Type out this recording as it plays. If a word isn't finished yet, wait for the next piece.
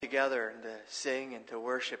together and to sing and to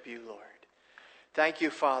worship you, Lord. Thank you,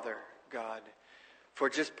 Father God, for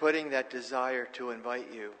just putting that desire to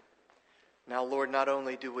invite you. Now, Lord, not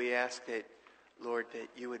only do we ask that, Lord, that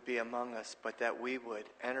you would be among us, but that we would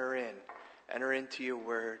enter into your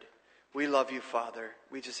word. We love you, Father.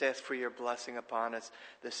 We just ask for your blessing upon us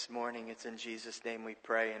this morning. It's in Jesus' name we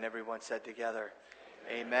pray. And everyone said together,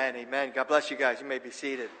 amen, amen. God bless you guys. You may be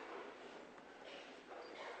seated.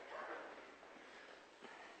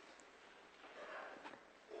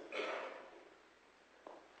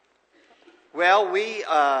 Well, we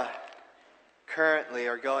currently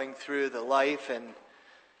are going through the life and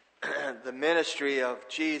the ministry of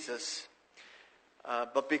Jesus.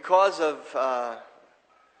 But because of, I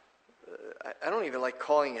don't even like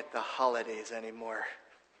calling it the holidays anymore.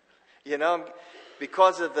 You know,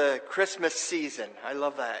 because of the Christmas season. I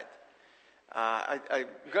love that. I'm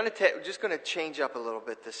just going to change up a little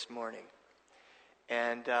bit this morning.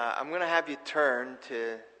 And I'm going to have you turn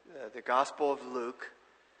to the Gospel of Luke,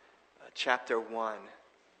 chapter 1.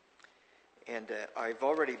 And I've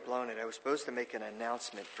already blown it. I was supposed to make an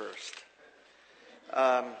announcement first.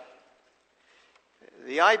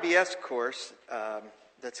 The IBS course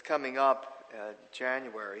that's coming up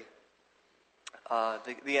January,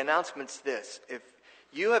 the announcement's this. If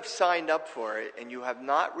you have signed up for it and you have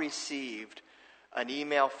not received an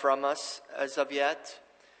email from us as of yet,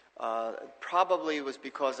 probably was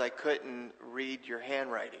because I couldn't read your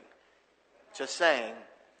handwriting. Just saying.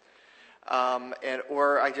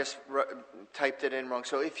 Or I just typed it in wrong.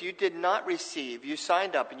 So if you did not receive, you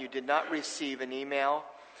signed up and you did not receive an email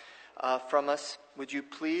from us, would you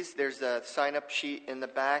please, there's a sign-up sheet in the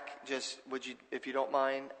back, would you, if you don't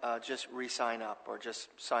mind, just re-sign up or just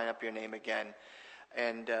sign up your name again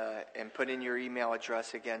and put in your email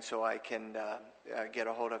address again so I can get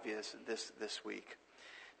a hold of you this week.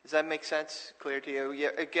 Does that make sense? Clear to you? Yeah.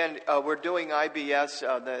 Again, we're doing IBS,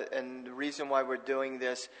 and the reason why we're doing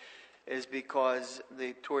this is because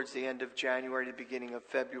towards the end of January, the beginning of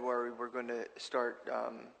February, we're going to start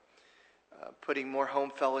putting more home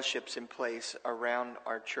fellowships in place around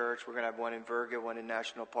our church. We're going to have one in Virga, one in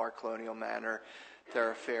National Park, Colonial Manor,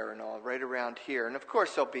 Thoroughfare, and all right around here. And of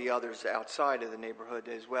course, there'll be others outside of the neighborhood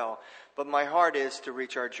as well. But my heart is to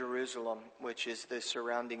reach our Jerusalem, which is the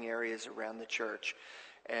surrounding areas around the church.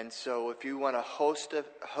 And so if you want to host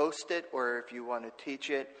it, or if you want to teach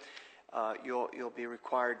it, you'll be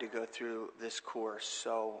required to go through this course.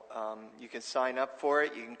 So you can sign up for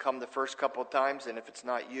it. You can come the first couple of times, and if it's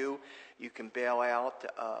not you, you can bail out,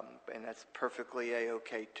 and that's perfectly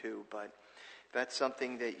A-okay too. But if that's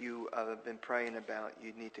something that you have been praying about,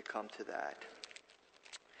 you need to come to that.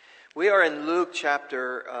 We are in Luke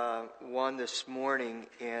chapter 1 this morning,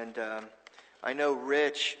 and I know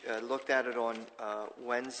Rich looked at it on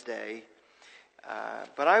Wednesday.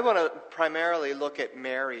 But I want to primarily look at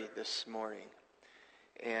Mary this morning.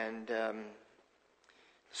 And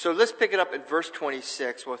so let's pick it up at verse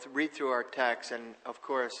 26. We'll read through our text. And of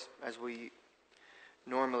course, as we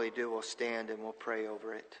normally do, we'll stand and we'll pray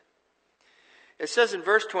over it. It says in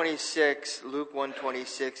verse 26, Luke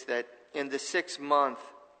 1:26, that in the 6th month,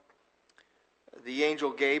 the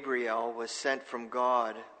angel Gabriel was sent from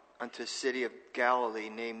God unto a city of Galilee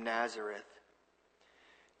named Nazareth,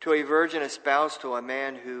 to a virgin espoused to a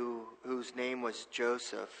man whose name was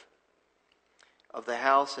Joseph, of the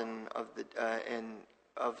house of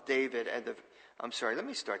David let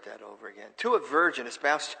me start that over again. To a virgin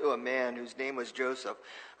espoused to a man whose name was Joseph,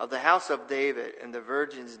 of the house of David, and the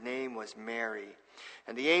virgin's name was Mary.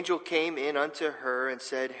 And the angel came in unto her and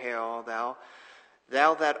said, Hail,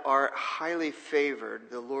 thou that art highly favored,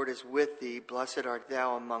 the Lord is with thee, blessed art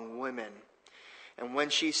thou among women. And when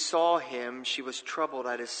she saw him, she was troubled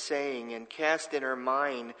at his saying, and cast in her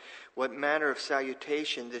mind what manner of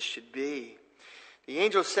salutation this should be. The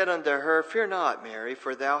angel said unto her, Fear not, Mary,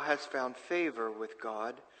 for thou hast found favor with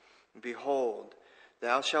God. And behold,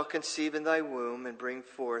 thou shalt conceive in thy womb, and bring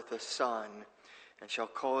forth a son, and shall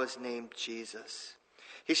call his name Jesus.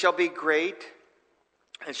 He shall be great,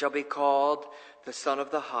 and shall be called the Son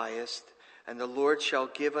of the Highest, and the Lord shall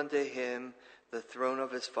give unto him the throne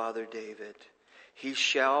of his father David. He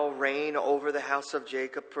shall reign over the house of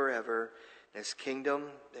Jacob forever, and his kingdom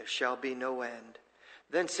there shall be no end.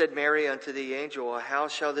 Then said Mary unto the angel, How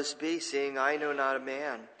shall this be, seeing I know not a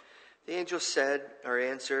man? The angel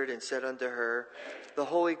answered and said unto her, The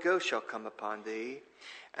Holy Ghost shall come upon thee,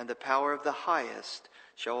 and the power of the highest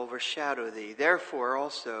shall overshadow thee. Therefore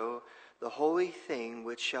also the holy thing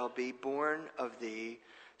which shall be born of thee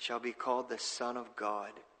shall be called the Son of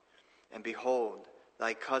God. And behold,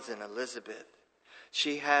 thy cousin Elizabeth,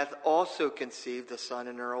 she hath also conceived a son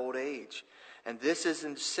in her old age. And this is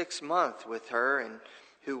in 6th month with her, and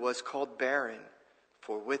who was called barren.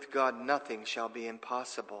 For with God nothing shall be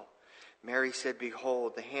impossible. Mary said,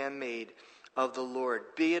 Behold, the handmaid of the Lord,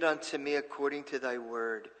 be it unto me according to thy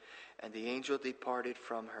word. And the angel departed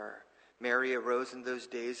from her. Mary arose in those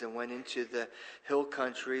days and went into the hill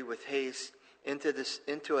country with haste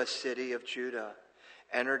into a city of Judah,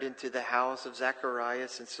 entered into the house of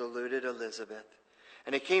Zacharias, and saluted Elizabeth.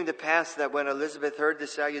 And it came to pass that when Elizabeth heard the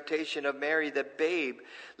salutation of Mary, the babe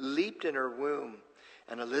leaped in her womb,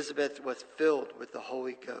 and Elizabeth was filled with the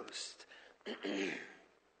Holy Ghost.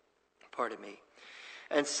 Pardon me.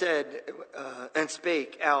 And said, and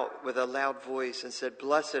spake out with a loud voice, and said,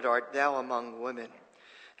 Blessed art thou among women,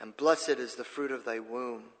 and blessed is the fruit of thy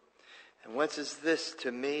womb. And whence is this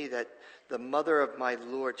to me, that the mother of my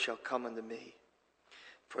Lord shall come unto me?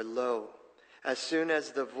 For lo, as soon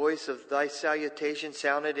as the voice of thy salutation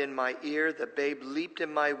sounded in my ear, the babe leaped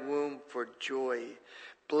in my womb for joy.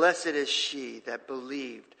 Blessed is she that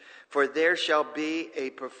believed, for there shall be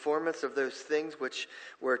a performance of those things which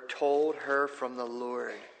were told her from the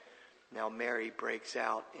Lord. Now Mary breaks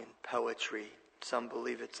out in poetry. Some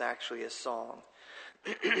believe it's actually a song.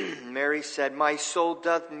 Mary said, My soul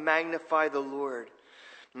doth magnify the Lord.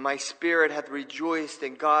 My spirit hath rejoiced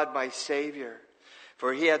in God my Savior.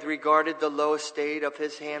 For he hath regarded the low estate of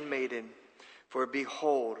his handmaiden. For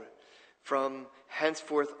behold, from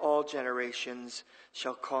henceforth all generations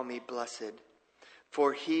shall call me blessed.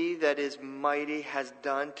 For he that is mighty has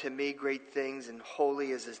done to me great things, and holy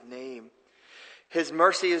is his name. His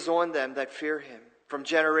mercy is on them that fear him, from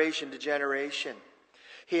generation to generation.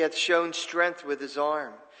 He hath shown strength with his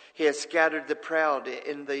arm. He has scattered the proud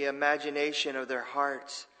in the imagination of their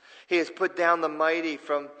hearts. He has put down the mighty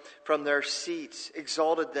from their seats,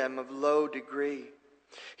 exalted them of low degree.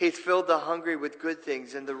 He has filled the hungry with good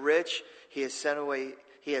things, and the rich he has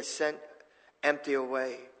sent empty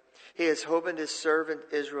away. He has opened his servant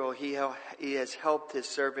Israel. He has helped his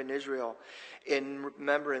servant Israel in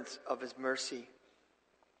remembrance of his mercy.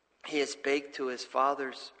 He has spake to his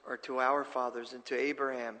fathers, or to our fathers, and to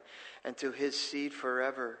Abraham, and to his seed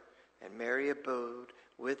forever. And Mary abode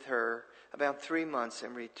with her about 3 months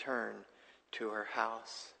and returned to her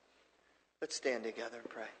house. Let's stand together and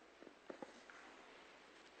pray.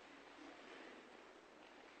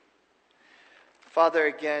 Father,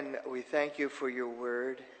 again, we thank you for your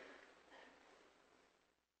word.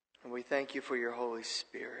 And we thank you for your Holy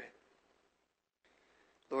Spirit.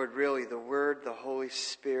 Lord, really, the Word, the Holy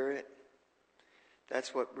Spirit,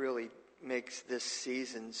 that's what really makes this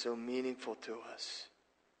season so meaningful to us.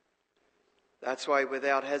 That's why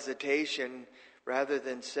without hesitation, rather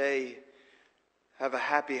than say, have a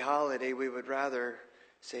happy holiday, we would rather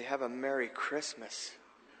say, have a Merry Christmas.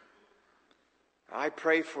 I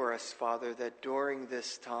pray for us, Father, that during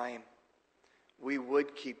this time, we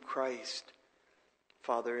would keep Christ,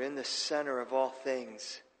 Father, in the center of all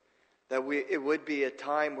things. That it would be a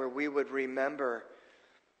time where we would remember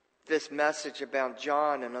this message about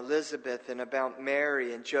John and Elizabeth and about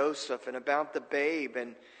Mary and Joseph and about the babe.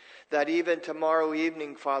 And that even tomorrow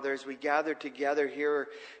evening, Father, as we gather together here,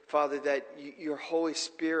 Father, that your Holy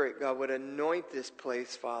Spirit, God, would anoint this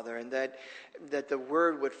place, Father, and that the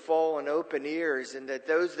word would fall on open ears, and that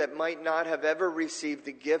those that might not have ever received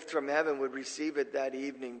the gift from heaven would receive it that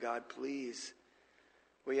evening, God, please.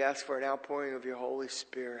 We ask for an outpouring of your Holy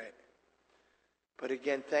Spirit. But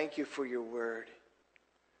again, thank you for your word.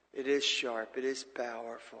 It is sharp. It is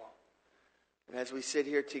powerful. And as we sit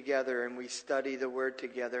here together and we study the word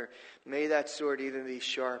together, may that sword even be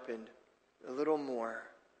sharpened a little more.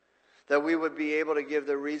 That we would be able to give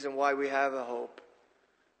the reason why we have a hope.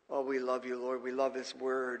 Oh, we love you, Lord. We love this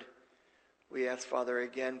word. We ask, Father,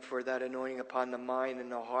 again for that anointing upon the mind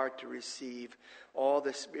and the heart to receive all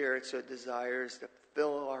the Spirit so desires to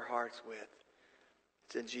fill our hearts with.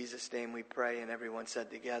 It's in Jesus' name we pray, and everyone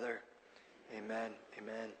said together, amen,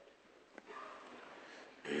 amen.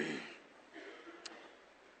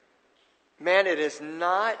 Man, it is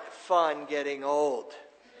not fun getting old.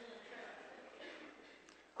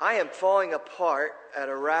 I am falling apart at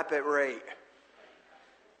a rapid rate.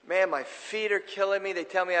 Man, my feet are killing me. They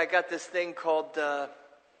tell me I got this thing called,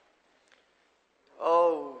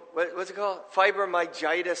 what's it called?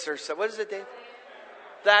 Fibromyalgia or so. What is it, Dave?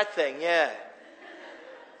 That thing, yeah.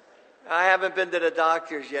 I haven't been to the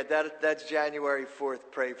doctors yet. That's January 4th.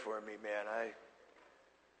 Pray for me, man.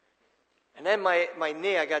 And then my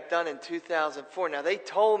knee, I got done in 2004. Now, they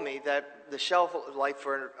told me that the shelf life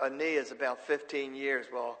for a knee is about 15 years.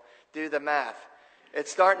 Well, do the math.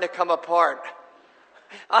 It's starting to come apart.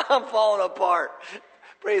 I'm falling apart.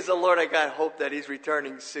 Praise the Lord, I got hope that he's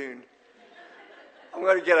returning soon. I'm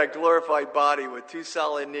going to get a glorified body with 2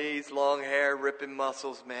 solid knees, long hair, ripping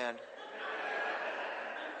muscles, man.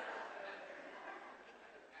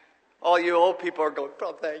 All you old people are going,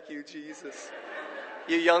 oh, thank you, Jesus.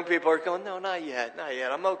 You young people are going, no, not yet.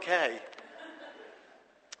 I'm okay.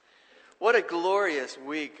 What a glorious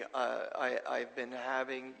week I've been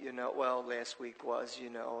having, last week was,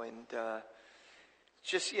 and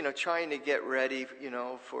just, trying to get ready,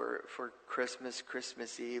 for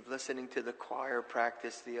Christmas Eve, listening to the choir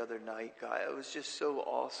practice the other night, God. It was just so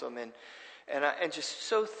awesome, and just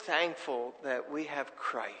so thankful that we have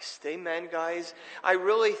Christ. Amen, guys? I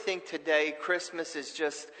really think today Christmas is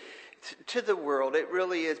just, to the world, it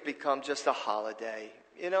really has become just a holiday.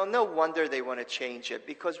 No wonder they want to change it,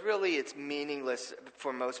 because really it's meaningless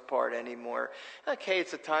for most part anymore. Okay,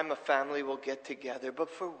 it's a time a family will get together, but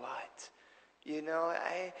for what?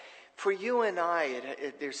 For you and I,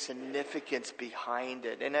 there's significance behind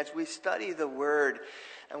it. And as we study the Word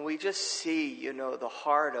and we just see, the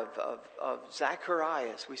heart of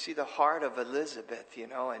Zacharias, we see the heart of Elizabeth,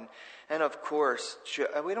 and of course,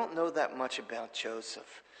 we don't know that much about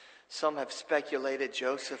Joseph. Some have speculated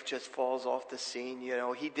Joseph just falls off the scene.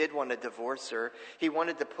 He did want to divorce her. He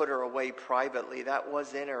wanted to put her away privately. That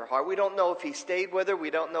was in her heart. We don't know if he stayed with her.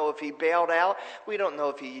 We don't know if he bailed out. We don't know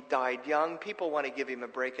if he died young. People want to give him a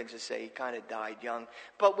break and just say he kind of died young.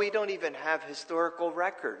 But we don't even have historical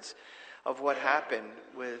records of what happened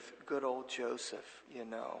with good old Joseph, I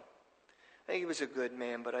think he was a good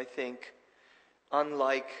man, but I think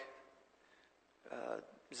unlike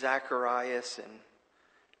Zacharias and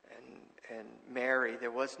Mary,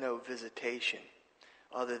 there was no visitation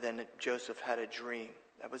other than that Joseph had a dream.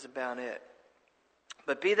 That was about it.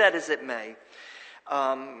 But be that as it may,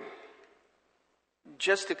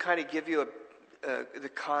 just to kind of give you the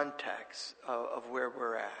context of where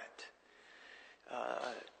we're at.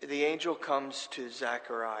 The angel comes to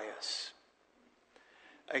Zacharias.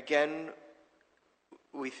 Again,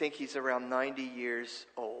 we think he's around 90 years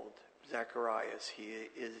old. Zacharias. He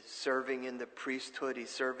is serving in the priesthood. He's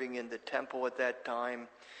serving in the temple at that time.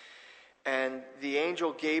 And the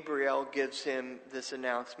angel Gabriel gives him this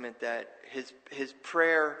announcement that his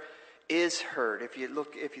prayer is heard. If you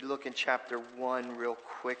look in chapter 1 real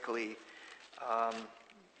quickly,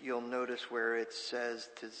 you'll notice where it says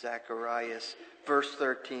to Zacharias, verse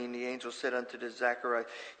 13, the angel said unto Zacharias,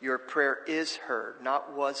 your prayer is heard,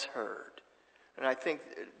 not was heard. And I think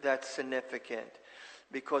that's significant.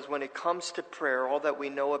 Because when it comes to prayer, all that we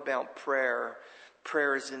know about prayer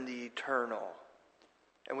is in the eternal.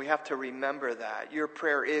 And we have to remember that. Your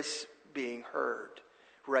prayer is being heard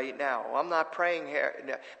right now. I'm not praying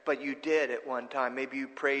here, but you did at one time. Maybe you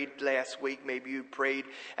prayed last week. Maybe you prayed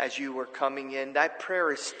as you were coming in. That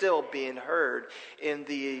prayer is still being heard in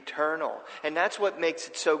the eternal. And that's what makes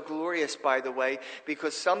it so glorious, by the way,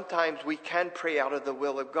 because sometimes we can pray out of the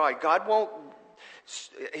will of God.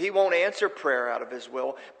 He won't answer prayer out of his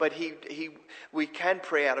will, but we can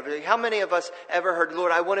pray out of it. How many of us ever heard,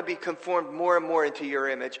 Lord, I want to be conformed more and more into your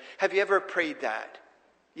image? Have you ever prayed that?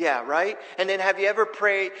 Yeah, right? And then have you ever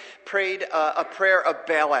prayed a prayer of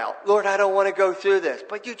bailout? Lord, I don't want to go through this.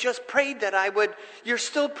 But you just prayed that you're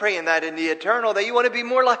still praying that in the eternal, that you want to be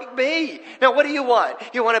more like me. Now, what do you want?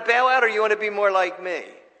 You want to bail out or you want to be more like me?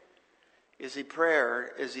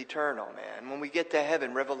 Prayer is eternal, man. When we get to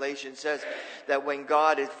heaven, Revelation says that when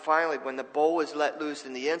when the bowl is let loose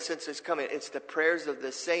and the incense is coming, it's the prayers of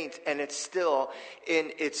the saints, and it's still in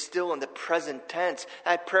the present tense.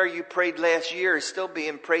 That prayer you prayed last year is still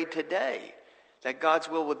being prayed today, that God's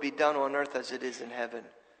will would be done on earth as it is in heaven.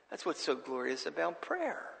 That's what's so glorious about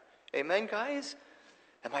prayer. Amen, guys?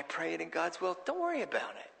 Am I praying in God's will? Don't worry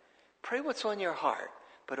about it. Pray what's on your heart,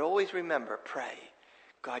 but always remember, pray.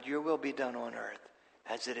 God, your will be done on earth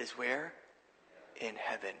as it is where? In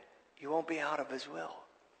heaven. You won't be out of his will.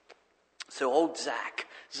 So old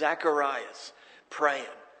Zacharias, praying.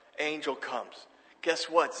 Angel comes. Guess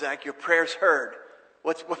what, Zach? Your prayer's heard.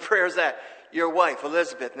 What prayer is that? Your wife,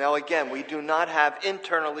 Elizabeth. Now again, we do not have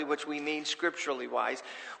internally, which we mean scripturally wise,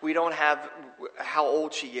 we don't have how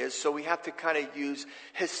old she is, so we have to kind of use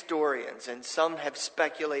historians. And some have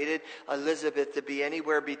speculated Elizabeth to be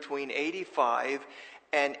anywhere between 85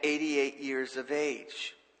 and 88 years of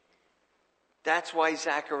age. That's why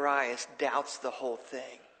Zacharias doubts the whole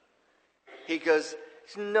thing. He goes,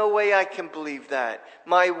 there's no way I can believe that.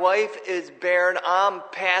 My wife is barren. I'm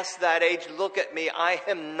past that age. Look at me. I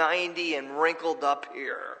am 90 and wrinkled up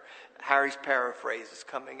here. Harry's paraphrase is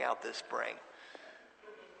coming out this spring.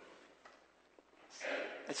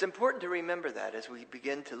 It's important to remember that as we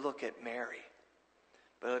begin to look at Mary.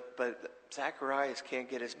 But Zacharias can't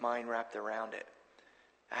get his mind wrapped around it.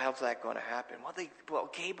 How's that going to happen? Well,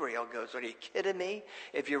 Gabriel goes, are you kidding me?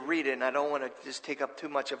 If you read it, and I don't want to just take up too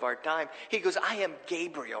much of our time. He goes, I am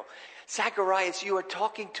Gabriel. Zacharias, you are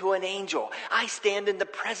talking to an angel. I stand in the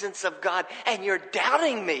presence of God, and you're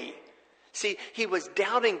doubting me. See, he was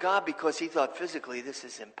doubting God because he thought physically this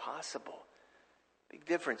is impossible. Big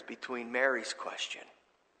difference between Mary's question.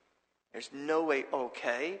 There's no way,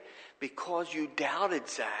 okay, because you doubted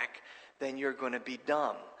Zach, then you're going to be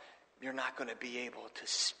dumb. You're not going to be able to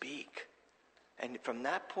speak. And from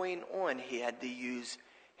that point on, he had to use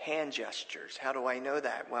hand gestures. How do I know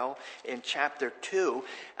that? Well, in chapter 2,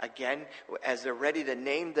 again, as they're ready to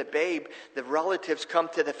name the babe, the relatives come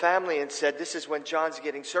to the family and said, this is when John's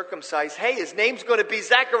getting circumcised. Hey, his name's going to be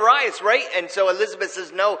Zacharias, right? And so Elizabeth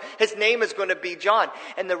says, no, his name is going to be John.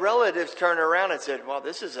 And the relatives turn around and said, well,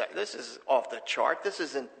 this is off the chart. This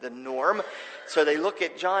isn't the norm. So they look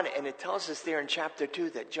at John, and it tells us there in chapter 2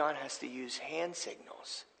 that John has to use hand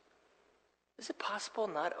signals. Is it possible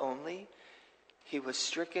not only he was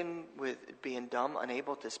stricken with being dumb,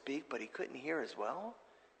 unable to speak, but he couldn't hear as well?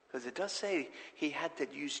 Because it does say he had to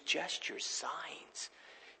use gestures, signs.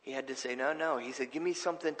 He had to say, no. He said, give me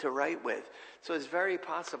something to write with. So it's very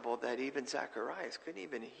possible that even Zacharias couldn't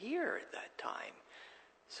even hear at that time.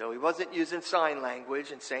 So he wasn't using sign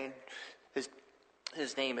language and saying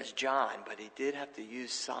his name is John, but he did have to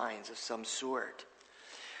use signs of some sort.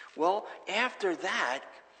 Well, after that,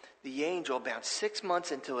 the angel, about 6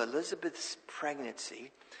 months into Elizabeth's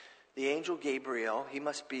pregnancy, the angel Gabriel, he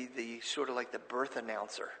must be the sort of like the birth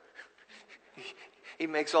announcer. He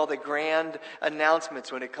makes all the grand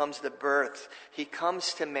announcements when it comes to birth. He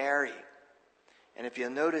comes to Mary. And if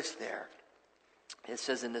you'll notice there, it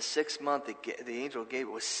says in the 6th month, the angel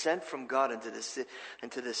Gabriel was sent from God into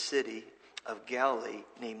the city of Galilee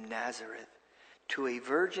named Nazareth, to a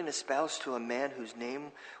virgin espoused to a man whose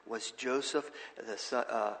name was Joseph,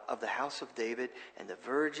 of the house of David, and the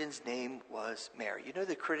virgin's name was Mary. You know,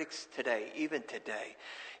 the critics today, even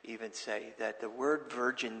say that the word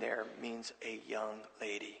virgin there means a young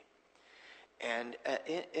lady. And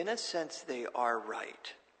in a sense, they are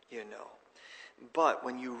right, you know. But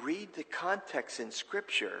when you read the context in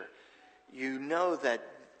Scripture, you know that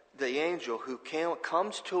the angel who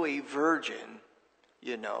comes to a virgin,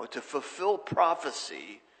 you know, to fulfill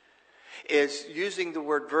prophecy, is using the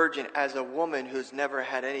word virgin as a woman who's never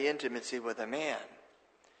had any intimacy with a man.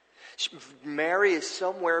 Mary is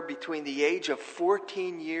somewhere between the age of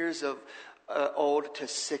 14 years old to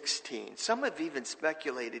 16. Some have even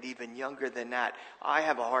speculated even younger than that. I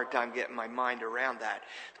have a hard time getting my mind around that.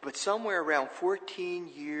 But somewhere around 14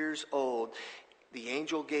 years old, the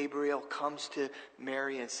angel Gabriel comes to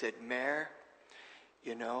Mary and said, Mary,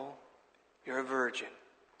 you know, you're a virgin.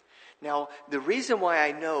 Now, the reason why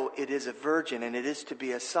I know it is a virgin and it is to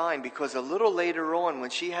be a sign, because a little later on, when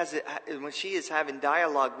she is having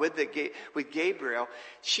dialogue with Gabriel,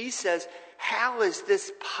 she says, "How is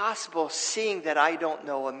this possible, seeing that I don't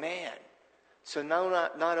know a man?" So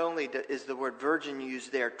not only is the word virgin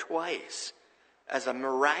used there twice as a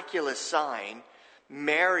miraculous sign,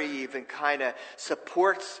 Mary even kind of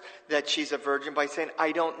supports that she's a virgin by saying,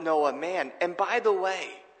 "I don't know a man." And by the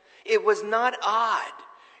way, it was not odd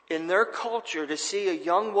in their culture to see a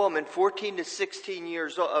young woman, 14 to 16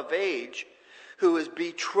 years of age, who is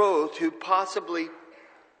betrothed, who possibly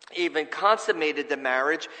even consummated the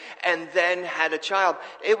marriage and then had a child.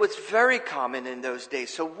 It was very common in those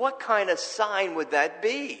days. So what kind of sign would that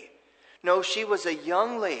be? No, she was a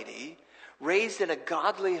young lady raised in a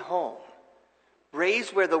godly home,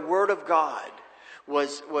 raised where the Word of God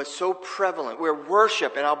was so prevalent, where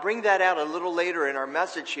worship, and I'll bring that out a little later in our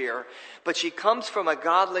message here, but she comes from a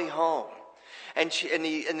godly home. And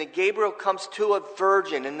the Gabriel comes to a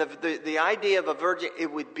virgin, and the idea of a virgin, it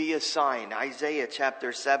would be a sign. Isaiah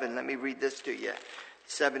chapter 7, let me read this to you.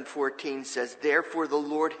 7:14 says, "Therefore the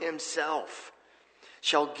Lord himself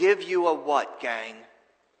shall give you a" what, gang?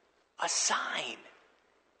 A sign.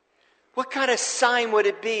 What kind of sign would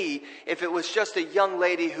it be if it was just a young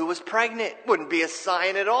lady who was pregnant? Wouldn't be a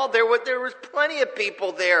sign at all. There was plenty of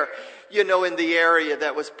people there, you know, in the area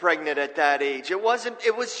that was pregnant at that age. It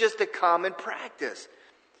was just a common practice.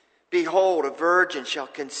 "Behold, a virgin shall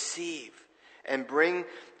conceive and bring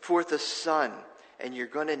forth a son, and you're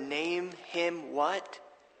going to name him" what?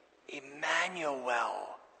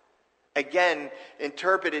 Emmanuel. Again,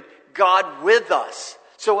 interpreted, God with us.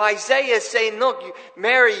 So Isaiah is saying, look,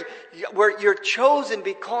 Mary, you're chosen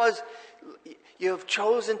because you have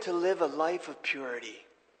chosen to live a life of purity.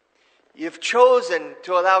 You've chosen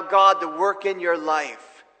to allow God to work in your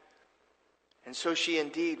life. And so she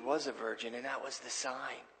indeed was a virgin, and that was the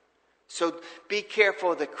sign. So be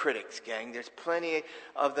careful of the critics, gang. There's plenty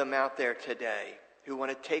of them out there today who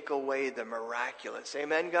want to take away the miraculous.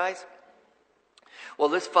 Amen, guys? Well,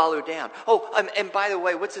 let's follow down. Oh, and by the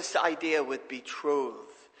way, what's this idea with betrothed?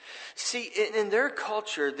 See, in their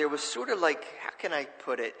culture, there was sort of like, how can I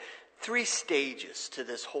put it, 3 stages to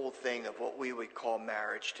this whole thing of what we would call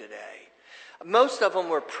marriage today. Most of them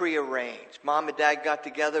were prearranged. Mom and dad got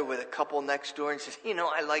together with a couple next door and says,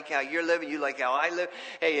 I like how you're living, you like how I live.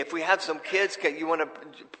 Hey, if we have some kids, you want to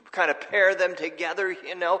kind of pair them together,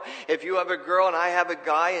 If you have a girl and I have a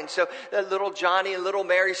guy. And so that little Johnny and little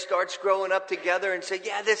Mary starts growing up together and say,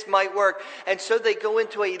 yeah, this might work. And so they go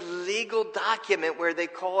into a legal document where they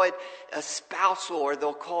call it a spousal, or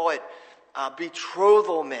they'll call it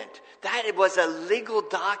betrothalment. That was a legal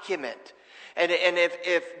document. And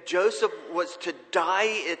if Joseph was to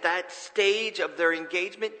die at that stage of their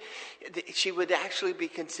engagement, she would actually be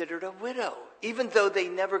considered a widow, even though they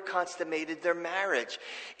never consummated their marriage.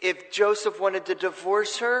 If Joseph wanted to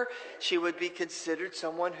divorce her, she would be considered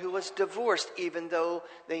someone who was divorced, even though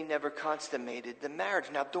they never consummated the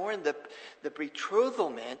marriage. Now, during the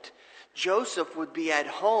betrothalment, Joseph would be at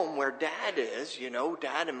home where dad is,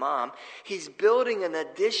 dad and mom. He's building an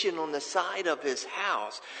addition on the side of his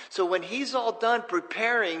house. So when he's all done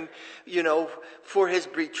preparing, for his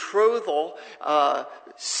betrothal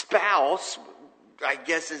spouse, I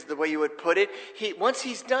guess is the way you would put it. Once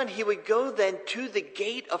he's done, he would go then to the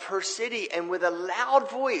gate of her city, and with a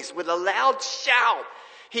loud voice, with a loud shout,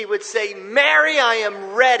 he would say, "Mary, I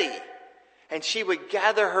am ready." And she would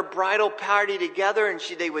gather her bridal party together, and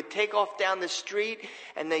they would take off down the street,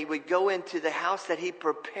 and they would go into the house that he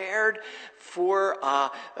prepared for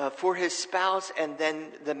his spouse, and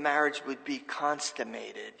then the marriage would be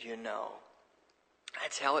consummated,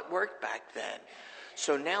 That's how it worked back then.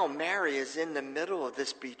 So now Mary is in the middle of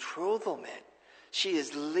this betrothalment. She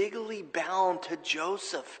is legally bound to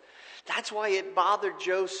Joseph. That's why it bothered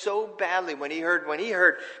Joe so badly when he heard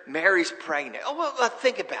Mary's pregnant. Oh, well,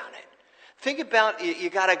 think about it. Think about you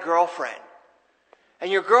got a girlfriend, and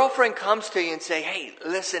your girlfriend comes to you and say, "Hey,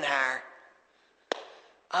 listen, Har,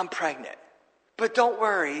 I'm pregnant, but don't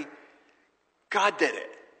worry, God did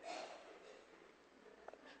it."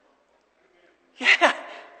 Yeah,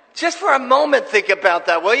 just for a moment think about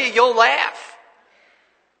that, will you? You'll laugh.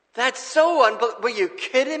 That's so unbelievable. Were you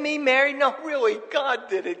kidding me, Mary? No, really, God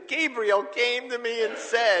did it. Gabriel came to me and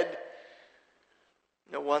said,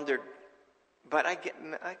 no wonder. But I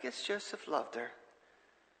guess Joseph loved her,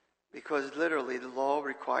 because literally the law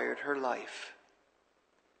required her life.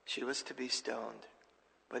 She was to be stoned.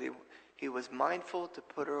 But he was mindful to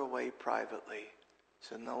put her away privately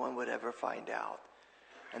so no one would ever find out.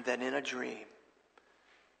 And then in a dream,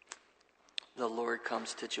 the Lord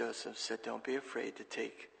comes to Joseph and said, "Don't be afraid to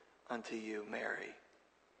take unto you Mary."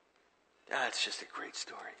 That's just a great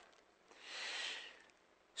story.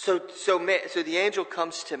 So the angel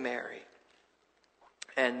comes to Mary.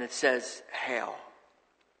 And it says, "Hail,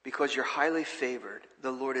 because you're highly favored.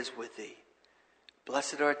 The Lord is with thee.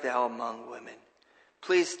 Blessed art thou among women."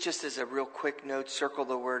 Please, just as a real quick note, circle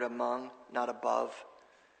the word among, not above.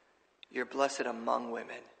 You're blessed among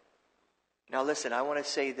women. Now listen, I want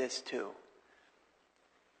to say this too.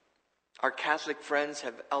 Our Catholic friends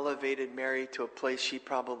have elevated Mary to a place she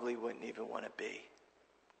probably wouldn't even want to be.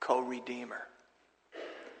 Co-redeemer.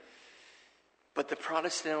 But the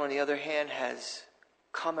Protestant, on the other hand, has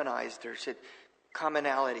commonized her, said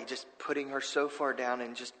commonality, just putting her so far down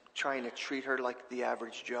and just trying to treat her like the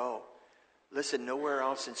average Joe. Listen, nowhere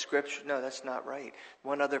else in Scripture, no, that's not right.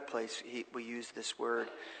 One other place we use this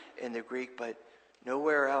word in the Greek, but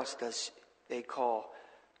nowhere else does he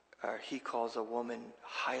calls a woman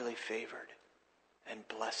highly favored and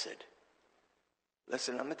blessed.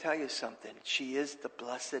 Listen, I'm going to tell you something. She is the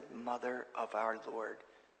blessed mother of our Lord,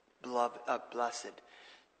 blessed,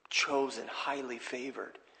 chosen, highly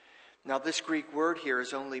favored. Now, this Greek word here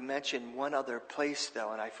is only mentioned one other place,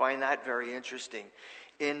 though, and I find that very interesting.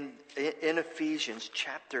 In Ephesians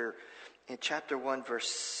chapter 1, verse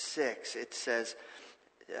 6, it says,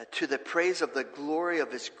 "To the praise of the glory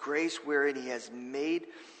of his grace, wherein he has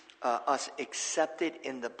made us accepted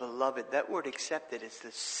in the beloved." That word accepted is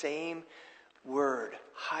the same word,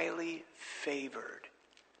 highly favored.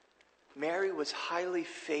 Mary was highly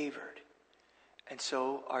favored. And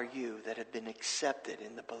so are you that have been accepted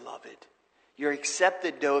in the beloved. You're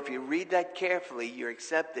accepted, though, if you read that carefully, you're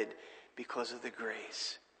accepted because of the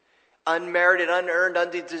grace. Unmerited, unearned,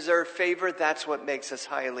 undeserved favor, that's what makes us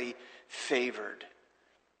highly favored.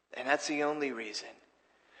 And that's the only reason.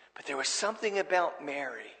 But there was something about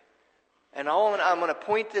Mary. And I'm going to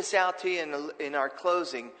point this out to you in our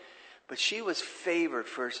closing. But she was favored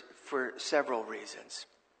for for several reasons.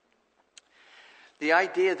 The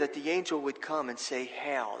idea that the angel would come and say,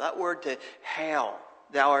 hail. That word to hail.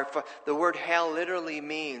 The word hail literally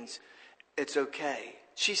means it's okay.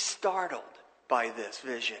 She's startled by this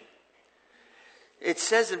vision. It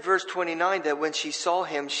says in verse 29 that when she saw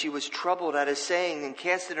him, she was troubled at his saying and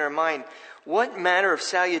cast in her mind what manner of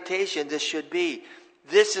salutation this should be.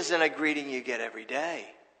 This isn't a greeting you get every day.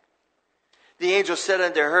 The angel said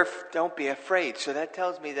unto her, don't be afraid. So that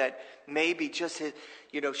tells me that maybe just,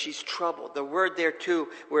 she's troubled. The word there too,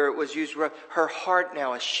 where it was used, her heart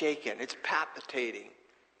now is shaken. It's palpitating.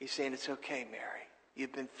 He's saying, it's okay, Mary.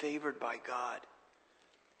 You've been favored by God.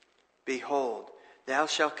 Behold, thou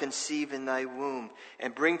shalt conceive in thy womb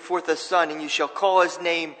and bring forth a son, and you shall call his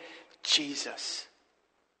name Jesus.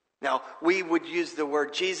 Now, we would use the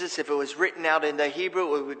word Jesus. If it was written out in the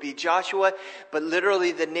Hebrew, it would be Joshua. But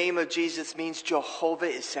literally, the name of Jesus means Jehovah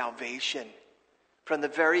is salvation. From the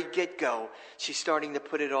very get-go, she's starting to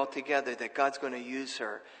put it all together that God's going to use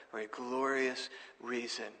her for a glorious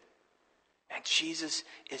reason. And Jesus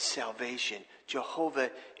is salvation.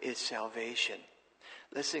 Jehovah is salvation.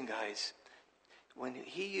 Listen, guys. When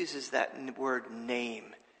he uses that word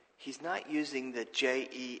name, he's not using the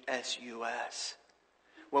J-E-S-U-S.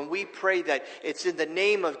 When we pray that it's in the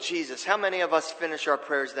name of Jesus, how many of us finish our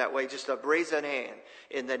prayers that way? Just to raise a hand.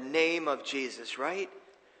 In the name of Jesus, right?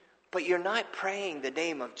 But you're not praying the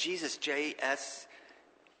name of Jesus, J-E-S-U-S.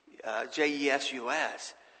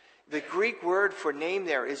 The Greek word for name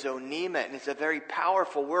there is onema, and it's a very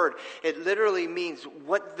powerful word. It literally means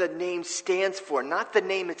what the name stands for, not the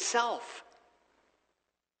name itself.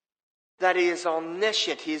 That he is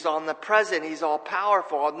omniscient, he's omnipresent, he's all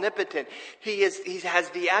powerful, omnipotent. He has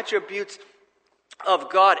the attributes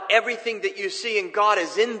of God. Everything that you see in God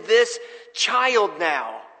is in this child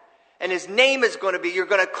now. And his name is going to be, you're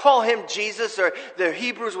going to call him Jesus, or the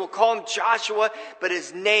Hebrews will call him Joshua, but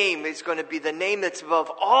his name is going to be the name that's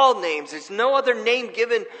above all names. There's no other name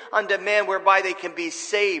given unto man whereby they can be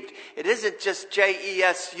saved. It isn't just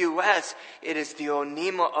J-E-S-U-S. It is the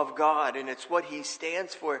onema of God, and it's what he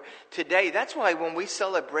stands for today. That's why when we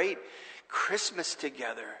celebrate Christmas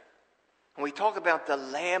together, and we talk about the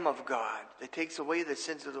Lamb of God that takes away the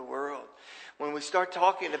sins of the world, when we start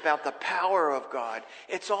talking about the power of God,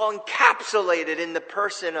 it's all encapsulated in the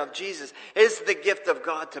person of Jesus. It is the gift of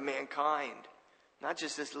God to mankind. Not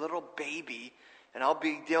just this little baby, and I'll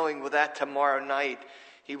be dealing with that tomorrow night.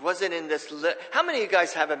 He wasn't in this... How many of you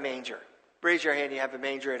guys have a manger? Raise your hand, you have a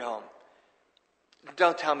manger at home.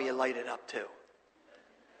 Don't tell me you light it up too.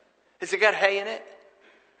 Has it got hay in it?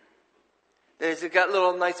 Has it got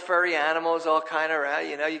little nice furry animals all kind of around?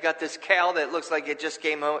 You got this cow that looks like it just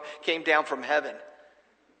came down from heaven.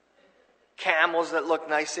 Camels that look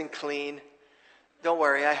nice and clean. Don't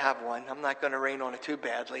worry, I have one. I'm not going to rain on it too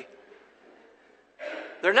badly.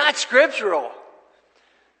 They're not scriptural.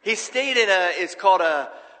 He stayed in it's called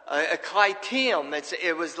a cliteum.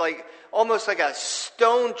 It was like almost like a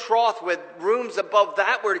stone trough with rooms above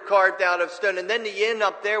that were carved out of stone. And then the inn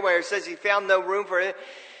up there where it says he found no room for it.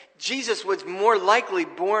 Jesus was more likely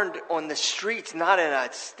born on the streets, not in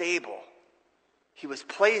a stable. He was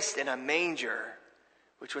placed in a manger,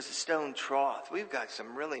 which was a stone trough. We've got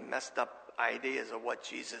some really messed up ideas of what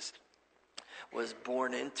Jesus was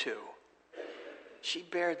born into. She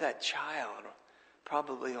bared that child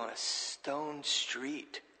probably on a stone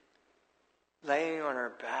street, laying on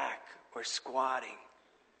her back or squatting.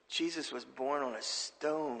 Jesus was born on a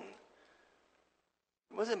stone.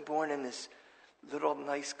 He wasn't born in this little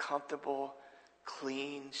nice, comfortable,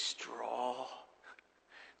 clean straw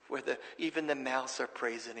where even the mouse are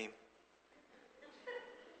praising him.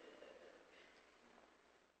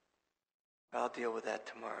 I'll deal with that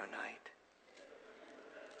tomorrow night.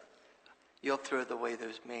 You'll throw away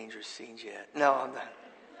those manger scenes yet. No, I'm not.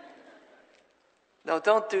 No,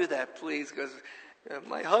 don't do that, please, because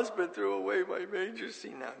my husband threw away my manger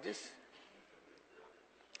scene. Now, just...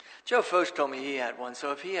 Joe Foch told me he had one,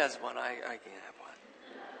 so if he has one, I can have one.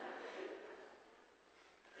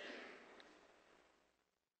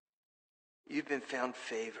 You've been found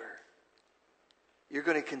favor. You're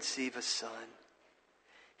going to conceive a son.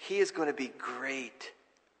 He is going to be great.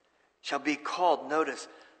 Shall be called, notice,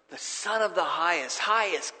 the Son of the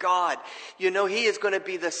highest God. He is going to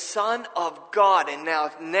be the Son of God. And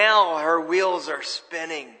now her wheels are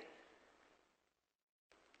spinning.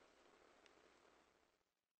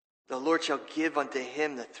 The Lord shall give unto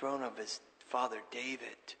him the throne of his father David.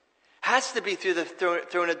 Has to be through the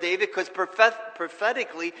throne of David, because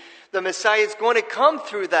prophetically the Messiah is going to come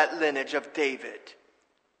through that lineage of David.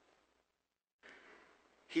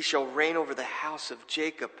 He shall reign over the house of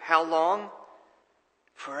Jacob. How long?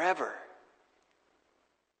 forever.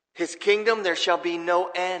 His kingdom, there shall be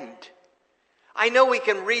no end. I know we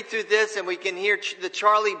can read through this and we can hear the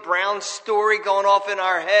Charlie Brown story going off in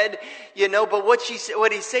our head, but what he's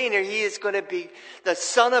saying here, he is going to be the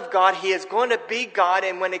Son of God. He is going to be God,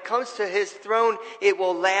 and when it comes to his throne, it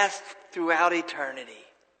will last throughout eternity.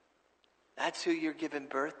 That's who you're giving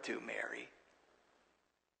birth to, Mary.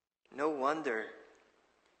 No wonder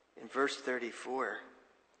in verse 34,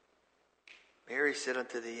 Mary said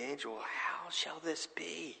unto the angel, how shall this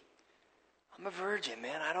be? I'm a virgin,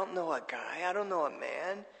 man. I don't know a guy. I don't know a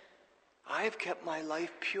man. I have kept my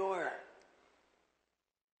life pure.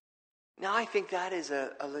 Now, I think that is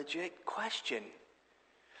a legit question.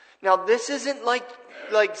 Now, this isn't like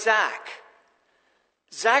Zach.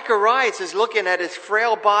 Zacharias is looking at his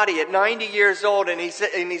frail body at 90 years old, and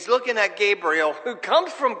he's looking at Gabriel, who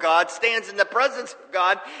comes from God, stands in the presence of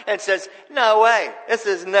God, and says, no way, this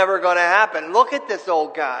is never going to happen. Look at this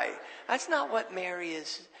old guy. That's not what Mary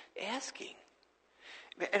is asking.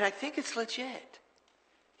 And I think it's legit.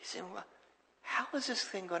 He said, well, how is this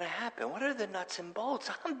thing going to happen? What are the nuts and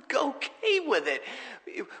bolts? I'm okay with it.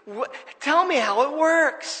 Tell me how it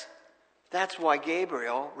works. That's why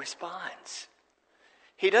Gabriel responds.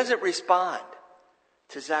 He doesn't respond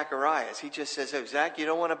to Zacharias. He just says, oh, Zach, you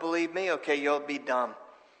don't want to believe me? Okay, you'll be dumb.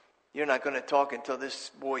 You're not going to talk until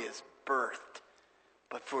this boy is birthed.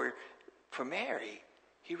 But for Mary,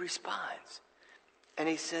 he responds. And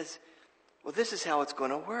he says, well, this is how it's going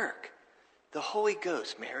to work. The Holy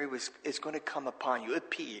Ghost, Mary, is going to come upon you.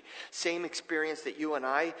 Same experience that you and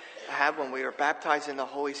I have when we are baptized in the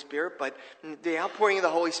Holy Spirit, but the outpouring of the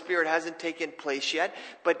Holy Spirit hasn't taken place yet.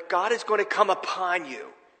 But God is going to come upon you.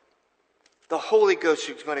 The Holy Ghost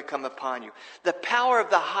is going to come upon you. The power of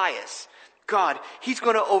the highest, God, He's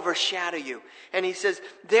going to overshadow you. And He says,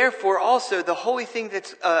 therefore also the holy thing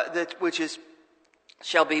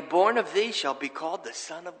shall be born of thee shall be called the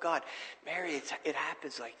Son of God. Mary, it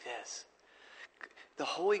happens like this. The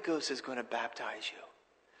Holy Ghost is going to baptize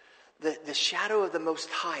you. The shadow of the Most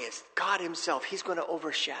Highest, God Himself, He's going to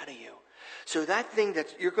overshadow you. So that thing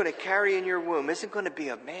that you're going to carry in your womb isn't going to be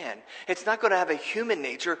a man. It's not going to have a human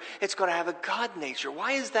nature. It's going to have a God nature.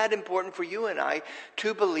 Why is that important for you and I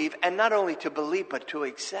to believe? And not only to believe, but to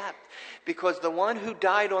accept. Because the one who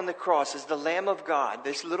died on the cross is the Lamb of God.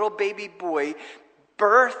 This little baby boy,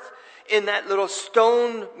 birthed in that little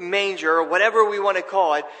stone manger, or whatever we want to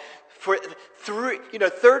call it, for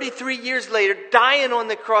 33 years later, dying on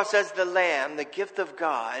the cross as the Lamb, the gift of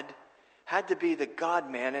God, had to be the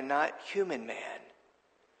God-man and not human man.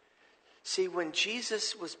 See, when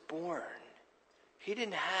Jesus was born, He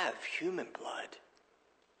didn't have human blood.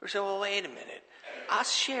 We're saying, well, wait a minute. I'll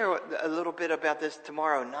share a little bit about this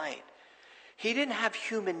tomorrow night. He didn't have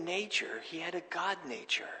human nature. He had a God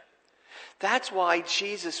nature. That's why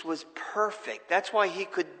Jesus was perfect. That's why He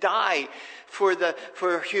could die for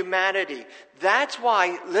humanity. That's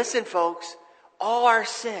why, listen folks, all our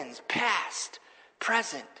sins, past,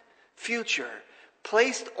 present, future,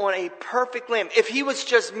 placed on a perfect lamb. If He was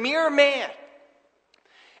just mere man,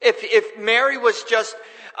 if Mary was just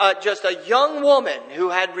a young woman who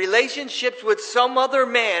had relationships with some other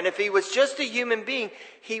man, if He was just a human being,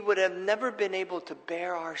 He would have never been able to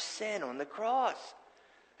bear our sin on the cross.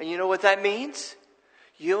 And you know what that means?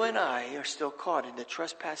 You and I are still caught in the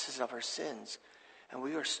trespasses of our sins. And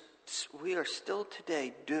we are still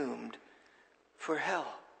today doomed for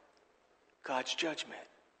hell, God's judgment.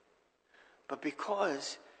 But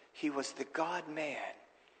because He was the God-man,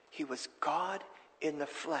 He was God in the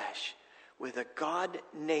flesh, with a God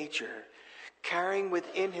nature, carrying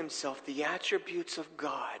within Himself the attributes of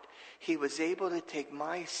God, He was able to take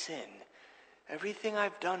my sin, everything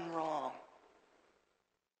I've done wrong,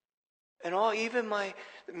 and even my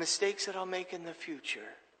mistakes that I'll make in the future.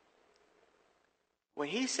 When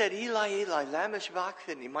He said, Eli, Eli, lama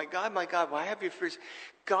sabachthani, my God, why have you forsaken?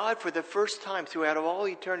 God, for the first time throughout all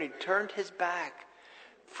eternity, turned His back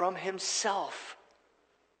from Himself,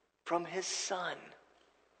 from His Son,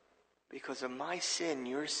 because of my sin,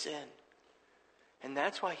 your sin. And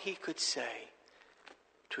that's why He could say,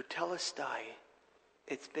 Tetelestai,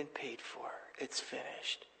 it's been paid for, it's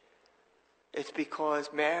finished. It's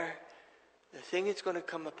because, Mary, the thing that's going to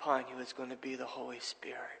come upon you is going to be the Holy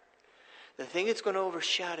Spirit. The thing that's going to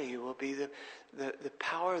overshadow you will be the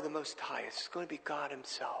power of the Most High. It's going to be God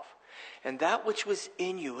Himself. And that which was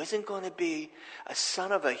in you isn't going to be a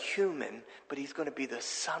son of a human, but He's going to be the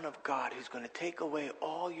Son of God who's going to take away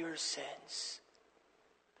all your sins.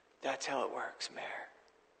 That's how it works, Mary.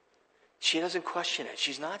 She doesn't question it.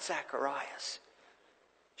 She's not Zacharias.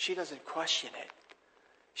 She doesn't question it.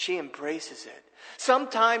 She embraces it.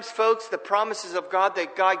 Sometimes, folks, the promises of God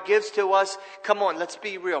that God gives to us, come on, let's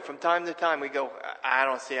be real. From time to time we go, I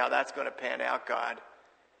don't see how that's going to pan out, God.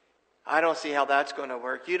 I don't see how that's going to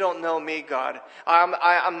work. You don't know me, God.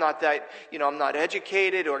 I'm not that, I'm not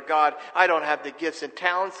educated, or God, I don't have the gifts and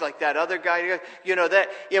talents like that other guy.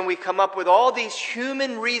 And we come up with all these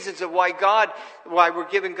human reasons of why we're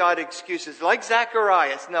giving God excuses. Like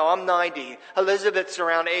Zacharias. No, I'm 90. Elizabeth's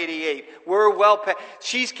around 88. We're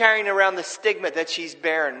she's carrying around the stigma that she's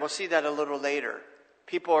barren. We'll see that a little later.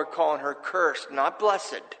 People are calling her cursed, not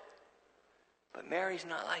blessed. But Mary's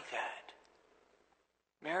not like that.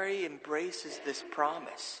 Mary embraces this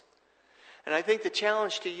promise. And I think the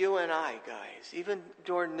challenge to you and I, guys, even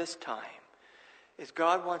during this time, is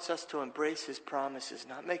God wants us to embrace His promises,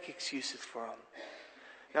 not make excuses for them.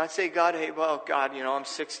 Not say, God, hey, well, God, I'm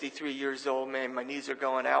 63 years old, man, my knees are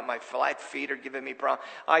going out, my flat feet are giving me problems.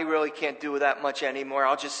 I really can't do that much anymore.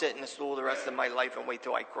 I'll just sit in the stool the rest of my life and wait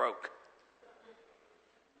till I croak.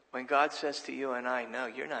 When God says to you and I, no,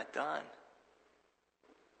 you're not done.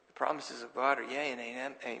 Promises of God are yea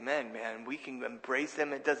and amen, man. We can embrace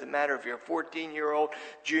them. It doesn't matter if you're a 14-year-old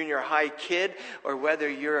junior high kid or whether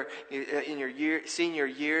you're in your senior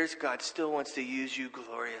years. God still wants to use you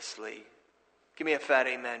gloriously. Give me a fat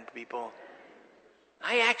amen, people.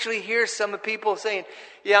 I actually hear some people saying,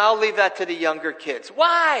 yeah, I'll leave that to the younger kids.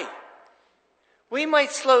 Why? We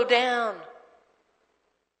might slow down.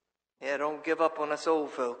 Yeah, don't give up on us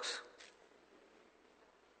old folks.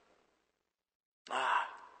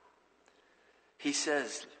 He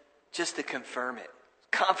says, just to confirm it,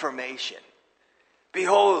 confirmation.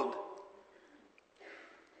 Behold,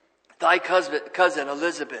 thy cousin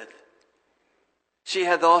Elizabeth, she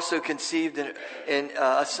hath also conceived in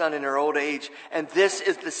a son in her old age. And this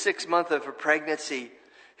is the 6th month of her pregnancy,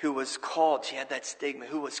 who was called, she had that stigma,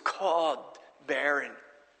 who was called barren.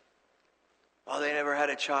 Oh, they never had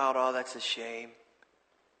a child. Oh, that's a shame.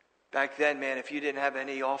 Back then, man, if you didn't have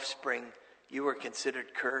any offspring, you were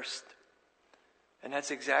considered cursed. And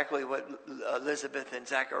that's exactly what Elizabeth and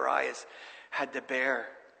Zacharias had to bear.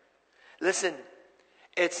 Listen,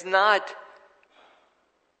 it's not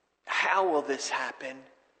how will this happen.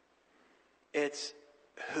 It's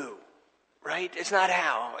who, right? It's not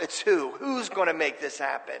how, it's who. Who's going to make this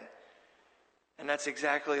happen? And that's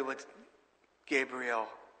exactly what Gabriel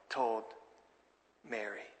told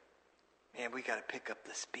Mary. Man, we got to pick up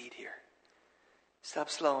the speed here.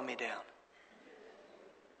 Stop slowing me down.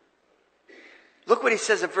 Look what he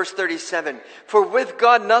says in verse 37. For with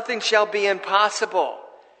God nothing shall be impossible.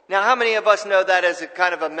 Now, how many of us know that as a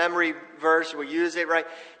kind of a memory verse? We use it, right?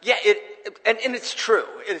 Yeah, and it's true.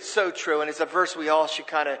 It's so true. And it's a verse we all should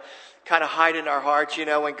kind of hide in our hearts,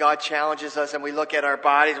 when God challenges us and we look at our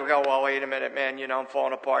bodies. We go, well, wait a minute, man, I'm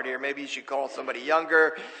falling apart here. Maybe you should call somebody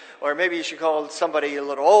younger. Or maybe you should call somebody a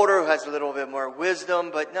little older who has a little bit more wisdom.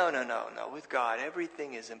 But no. With God,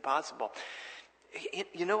 everything is impossible.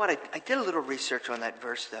 You know what? I did a little research on that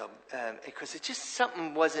verse, though, because it just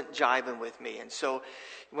something wasn't jiving with me. And so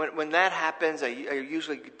when that happens, I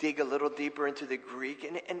usually dig a little deeper into the Greek.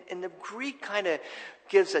 And the Greek kind of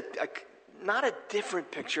gives not a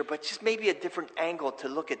different picture, but just maybe a different angle to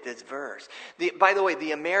look at this verse. By the way,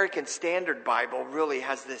 the American Standard Bible really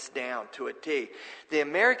has this down to a T. The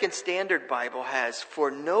American Standard Bible has,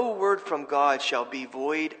 for no word from God shall be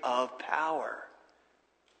void of power.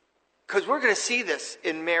 Because we're going to see this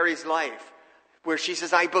in Mary's life, where she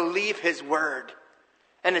says, I believe His word.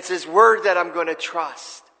 And it's His word that I'm going to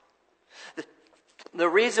trust. The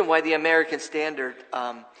reason why the American Standard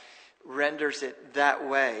renders it that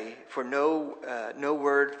way, for no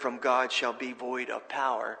word from God shall be void of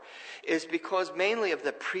power, is because mainly of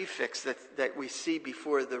the prefix that we see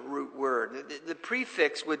before the root word. The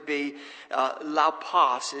prefix would be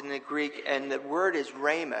laupos in the Greek, and the word is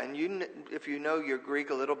rhema. And if you know your Greek,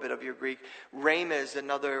 a little bit of your Greek, rhema is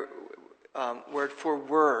another word for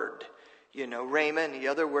word. Rhema, and the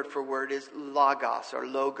other word for word is logos or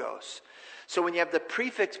logos. So when you have the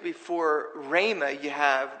prefix before rhema,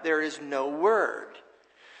 there is no word.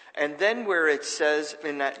 And then where it says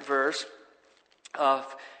in that verse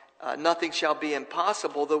of nothing shall be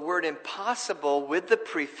impossible, the word impossible with the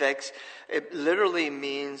prefix, it literally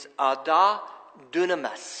means ada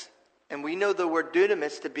dunamis. And we know the word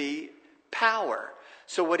dunamis to be power.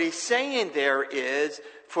 So what he's saying there is,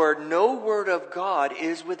 for no word of God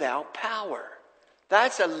is without power.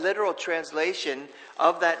 That's a literal translation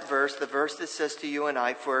of that verse, the verse that says to you and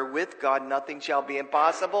I, for with God nothing shall be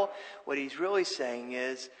impossible. What he's really saying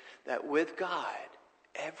is that with God,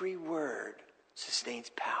 every word sustains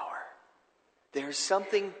power. There's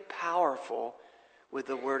something powerful with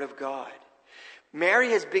the word of God. Mary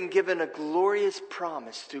has been given a glorious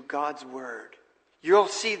promise through God's word. You'll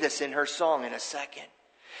see this in her song in a second.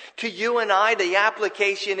 To you and I, the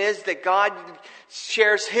application is that God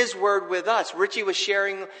shares His word with us. Richie was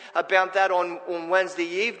sharing about that on Wednesday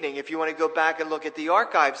evening. If you want to go back and look at the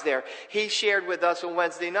archives there, he shared with us on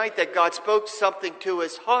Wednesday night that God spoke something to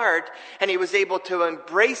his heart and he was able to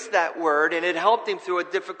embrace that word, and it helped him through a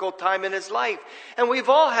difficult time in his life. And we've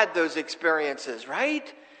all had those experiences,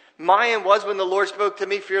 right? Mine was when the Lord spoke to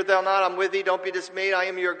me, fear thou not, I'm with thee, don't be dismayed, I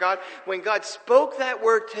am your God. When God spoke that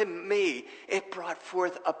word to me, it brought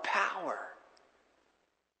forth a power.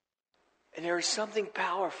 And there is something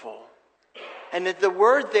powerful. And the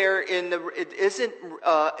word there, it isn't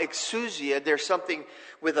exousia, there's something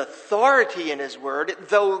with authority in His word.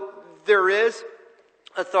 Though there is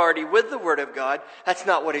authority with the word of God, that's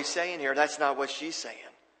not what he's saying here. That's not what she's saying.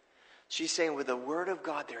 She's saying with the word of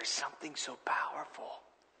God, there is something so powerful.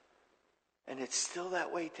 And it's still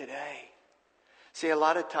that way today. See, a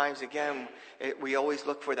lot of times, again, we always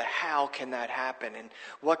look for the how can that happen, and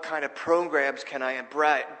what kind of programs can I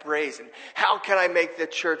embrace, and how can I make the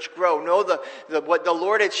church grow? No, what the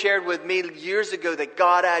Lord had shared with me years ago, that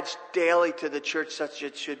God adds daily to the church such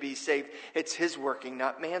it should be saved. It's His working,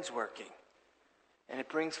 not man's working. And it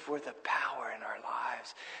brings forth a power in our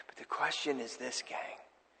lives. But the question is this, gang.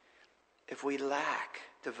 If we lack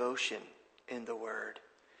devotion in the Word,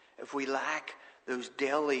 if we lack those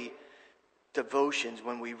daily devotions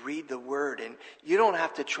when we read the Word, and you don't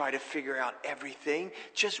have to try to figure out everything.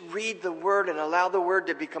 Just read the Word and allow the Word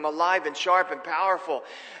to become alive and sharp and powerful.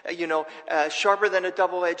 Sharper than a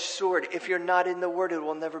double-edged sword. If you're not in the Word, it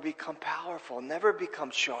will never become powerful, never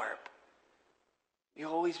become sharp.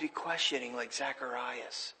 You'll always be questioning like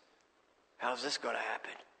Zacharias. How's this going to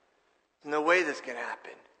happen? There's no way this can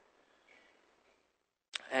happen.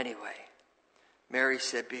 Anyway, Mary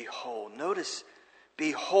said, behold. Notice,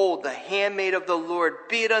 behold, the handmaid of the Lord,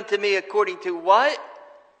 be it unto me according to what?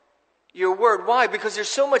 Your word. Why? Because there's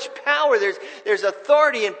so much power. There's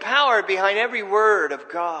authority and power behind every word of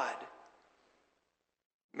God.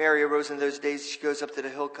 Mary arose in those days. She goes up to the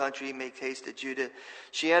hill country, makes haste to Judah.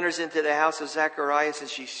 She enters into the house of Zacharias and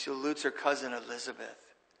she salutes her cousin Elizabeth.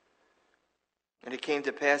 And it came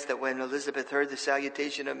to pass that when Elizabeth heard the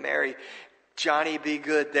salutation of Mary, Johnny be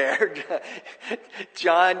good there.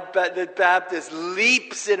 John the Baptist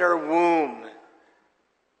leaps in her womb.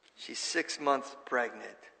 She's 6 months pregnant.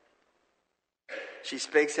 She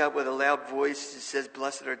speaks out with a loud voice. She says,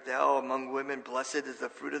 blessed art thou among women. Blessed is the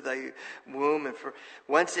fruit of thy womb. And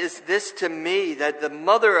whence is this to me, that the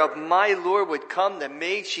mother of my Lord would come to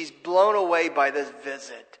me? She's blown away by this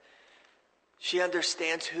visit. She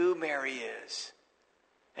understands who Mary is.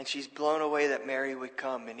 And she's blown away that Mary would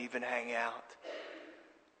come and even hang out.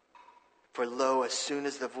 For lo, as soon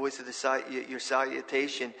as the voice of your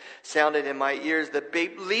salutation sounded in my ears, the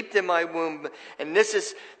babe leaped in my womb. And this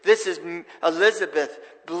is Elizabeth.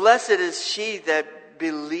 Blessed is she that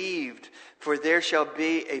believed, for there shall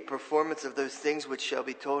be a performance of those things which shall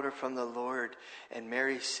be told her from the Lord. And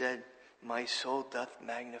Mary said, my soul doth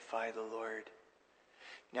magnify the Lord.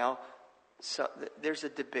 Now, there's a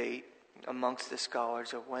debate amongst the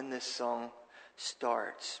scholars of when this song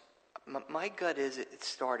starts. My gut is it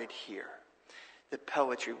started here. The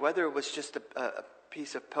poetry, whether it was just a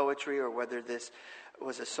piece of poetry or whether this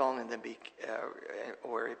was a song and then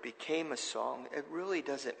or it became a song, it really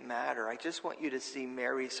doesn't matter. I just want you to see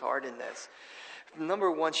Mary's heart in this.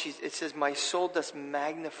 Number one, it says, my soul does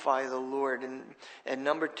magnify the Lord. And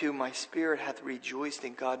number two, my spirit hath rejoiced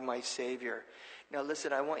in God my Savior. Now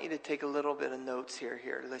listen, I want you to take a little bit of notes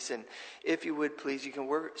here. Listen, if you would please, you can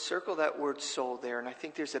circle that word soul there. And I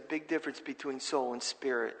think there's a big difference between soul and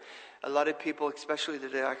spirit. A lot of people, especially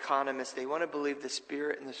the economists, they want to believe the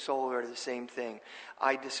spirit and the soul are the same thing.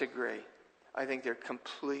 I disagree. I think they're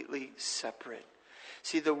completely separate.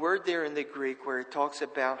 See, the word there in the Greek where it talks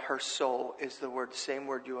about her soul is the same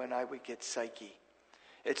word you and I would get psyche.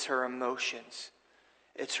 It's her emotions.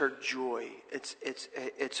 It's her joy.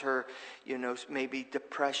 It's her, maybe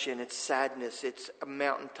depression. It's sadness. It's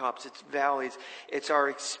mountaintops. It's valleys. It's our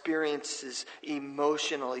experiences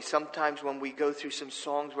emotionally. Sometimes when we go through some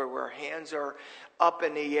songs where our hands are up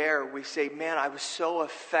in the air, we say, man, I was so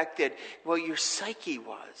affected. Well, your psyche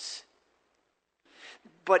was.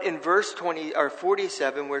 But in verse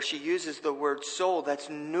 47, where she uses the word soul, that's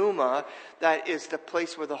pneuma, that is the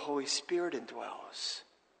place where the Holy Spirit indwells.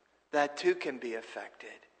 That too can be affected.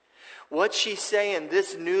 What she's saying,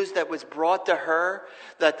 this news that was brought to her,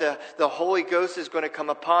 that the Holy Ghost is going to come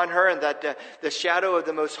upon her and that the shadow of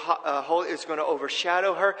the Most Holy is going to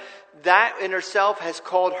overshadow her, that in herself has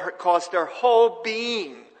caused her whole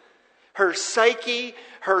being, her psyche,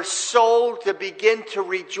 her soul to begin to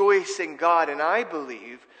rejoice in God. And I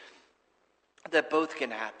believe that both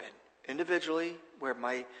can happen. Individually, where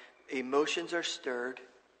my emotions are stirred,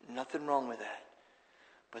 nothing wrong with that.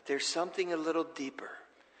 But there's something a little deeper.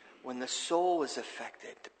 When the soul is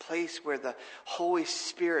affected, the place where the Holy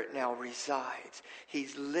Spirit now resides.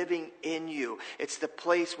 He's living in you. It's the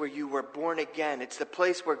place where you were born again. It's the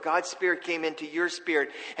place where God's Spirit came into your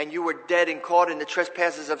spirit and you were dead and caught in the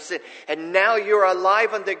trespasses of sin. And now you're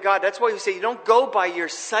alive unto God. That's why you say you don't go by your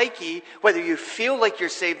psyche, whether you feel like you're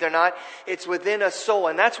saved or not. It's within a soul.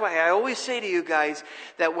 And that's why I always say to you guys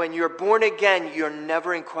that when you're born again, you're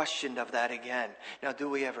never in question of that again. Now, do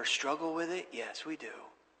we ever struggle with it? Yes, we do.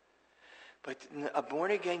 But a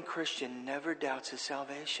born-again Christian never doubts his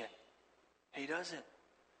salvation. He doesn't.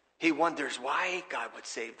 He wonders why God would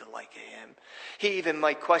save the like of him. He even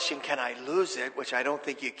might question, can I lose it? Which I don't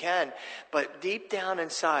think you can. But deep down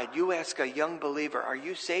inside, you ask a young believer, are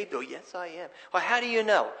you saved? Oh, yes, I am. Well, how do you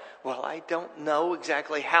know? Well, I don't know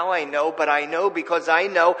exactly how I know, but I know because I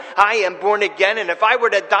know I am born again. And if I were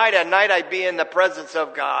to die tonight, I'd be in the presence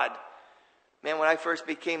of God. Man, when I first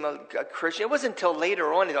became a Christian, it wasn't until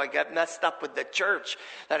later on that I got messed up with the church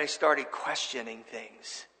that I started questioning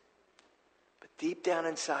things. But deep down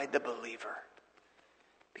inside the believer,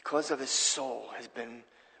 because of his soul has been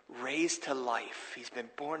raised to life, he's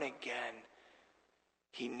been born again,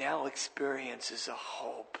 he now experiences a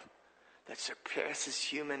hope that surpasses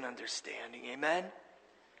human understanding. Amen?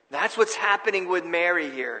 That's what's happening with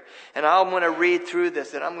Mary here. And I'm going to read through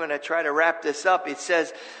this and I'm going to try to wrap this up. It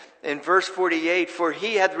says, in verse 48, for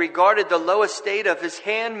he hath regarded the low estate of his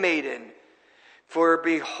handmaiden. For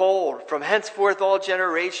behold, from henceforth all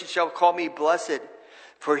generations shall call me blessed.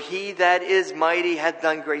 For he that is mighty hath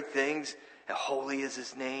done great things, and holy is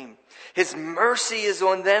his name. His mercy is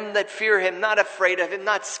on them that fear him, not afraid of him,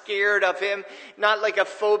 not scared of him, not like a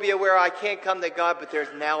phobia where I can't come to God, but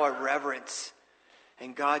there's now a reverence.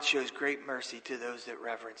 And God shows great mercy to those that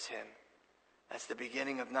reverence him. That's the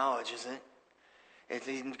beginning of knowledge, isn't it?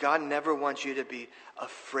 God never wants you to be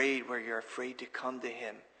afraid where you're afraid to come to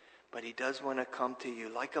him. But he does want to come to you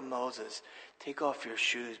like a Moses. Take off your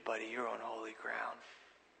shoes, buddy. You're on holy ground.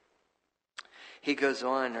 He goes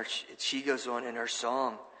on, or she goes on in her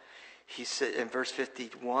song. He said in verse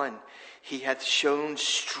 51, he hath shown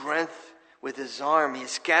strength with his arm. He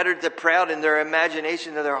has scattered the proud in their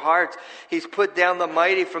imagination of their hearts. He's put down the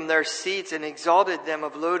mighty from their seats and exalted them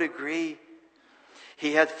of low degree.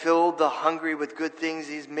 He hath filled the hungry with good things.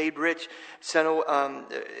 He's made rich. And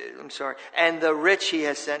the rich he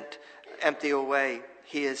has sent empty away.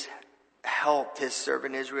 He has helped his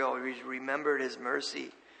servant Israel. He's remembered his mercy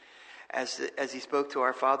as he spoke to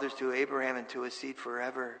our fathers, to Abraham, and to his seed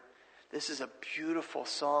forever. This is a beautiful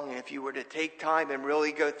song. And if you were to take time and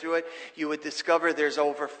really go through it, you would discover there's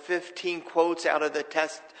over 15 quotes out of the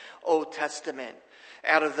Old Testament,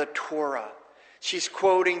 out of the Torah. She's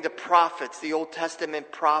quoting the prophets, the Old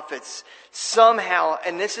Testament prophets. Somehow,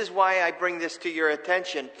 and this is why I bring this to your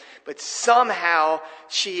attention, but somehow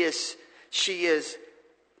she is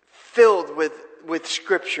filled with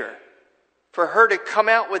Scripture. For her to come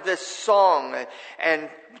out with this song and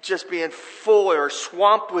just being full or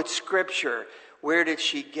swamped with Scripture, where did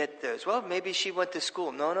she get those? Well, maybe she went to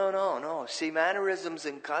school. No. See, mannerisms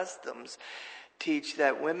and customs teach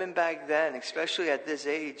that women back then, especially at this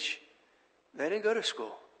age, they didn't go to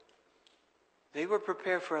school. They were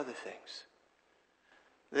prepared for other things.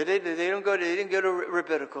 They didn't go to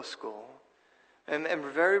rabbinical school. And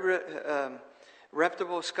very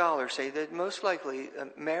reputable scholars say that most likely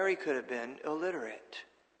Mary could have been illiterate.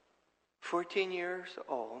 14 years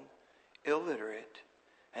old, illiterate,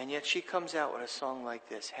 and yet she comes out with a song like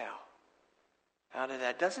this. How did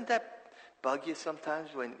that? Doesn't that bug you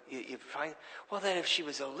sometimes when you find, well, then if she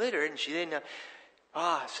was illiterate and she didn't know,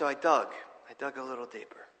 so I dug a little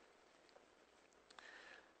deeper.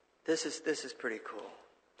 This is pretty cool.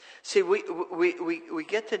 See, we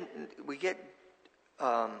get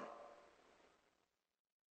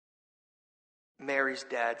Mary's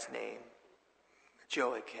dad's name,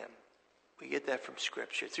 Joachim. We get that from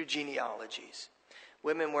Scripture through genealogies.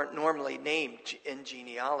 Women weren't normally named in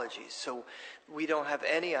genealogies, so we don't have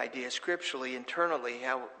any idea scripturally, internally,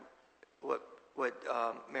 what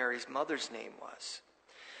Mary's mother's name was.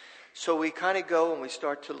 So we kind of go and we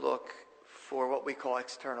start to look for what we call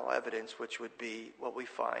external evidence, which would be what we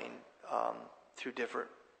find through different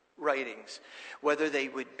writings. Whether they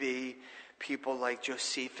would be people like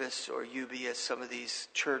Josephus or Eusebius, some of these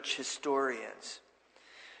church historians.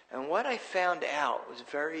 And what I found out was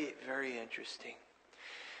very, very interesting.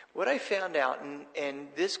 What I found out, and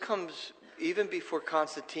this comes, even before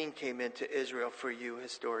Constantine came into Israel, for you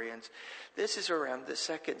historians. This is around the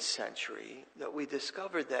 2nd century that we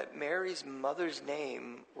discovered that Mary's mother's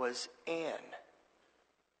name was Anne.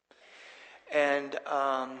 And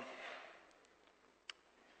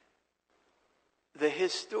the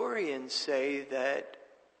historians say that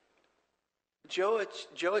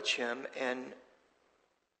Joachim and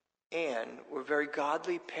Anne were very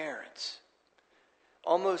godly parents,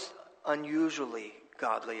 almost unusually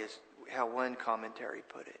godly is how one commentary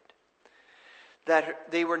put it.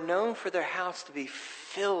 That they were known for their house to be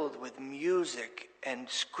filled with music and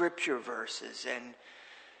scripture verses,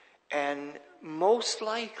 and most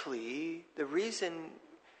likely the reason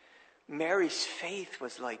Mary's faith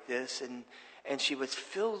was like this and she was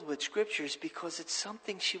filled with scriptures because it's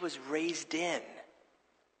something she was raised in.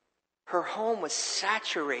 Her home was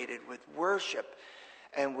saturated with worship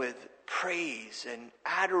and with praise and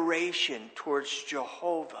adoration towards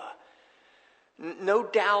Jehovah. No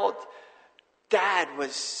doubt Dad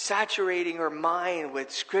was saturating her mind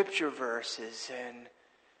with scripture verses,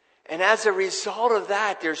 and as a result of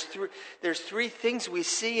that, there's three things we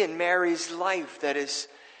see in Mary's life that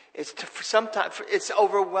sometimes it's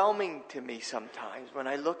overwhelming to me sometimes when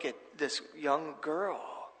I look at this young girl.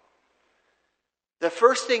 The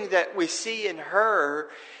first thing that we see in her,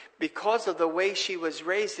 because of the way she was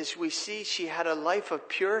raised, is we see she had a life of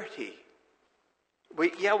purity. We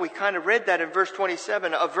kind of read that in verse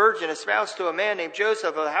 27. A virgin espoused to a man named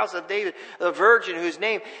Joseph of the house of David, a virgin whose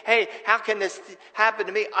name, hey, how can this happen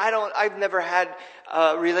to me? I've never had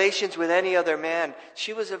relations with any other man.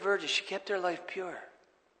 She was a virgin. She kept her life pure.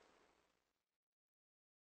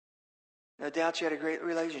 No doubt she had a great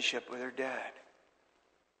relationship with her dad.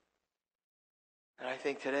 And I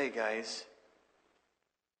think today, guys,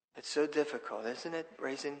 it's so difficult, isn't it?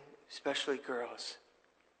 Raising especially girls.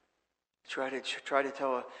 Try to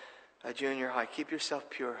tell a junior high, keep yourself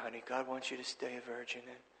pure, honey. God wants you to stay a virgin.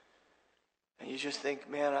 And you just think,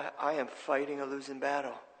 man, I am fighting a losing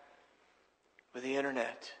battle with the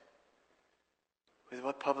internet, with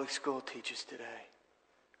what public school teaches today.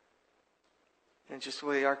 And just the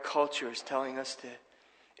way our culture is telling us to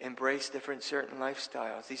embrace certain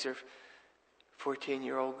lifestyles. These are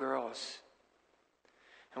 14-year-old girls.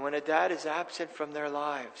 And when a dad is absent from their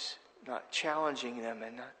lives, not challenging them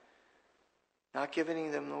and not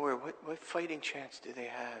giving them the word, what fighting chance do they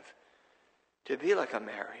have to be like a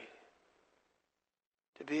Mary?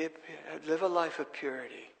 To live a life of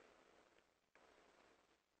purity.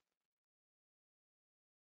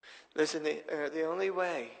 Listen, the only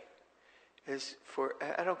way is for,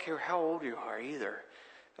 I don't care how old you are either,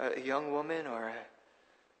 a young woman or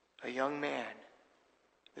a young man.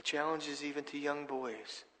 The challenge is even to young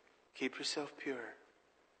boys. Keep yourself pure.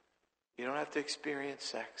 You don't have to experience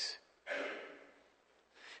sex.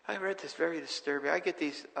 I read this very disturbing. I get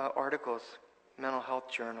these articles, mental health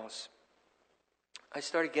journals. I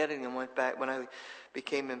started getting them went back when I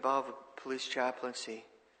became involved with police chaplaincy.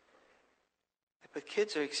 But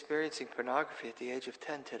kids are experiencing pornography at the age of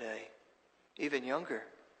 10 today, even younger.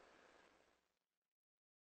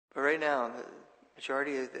 But right now, the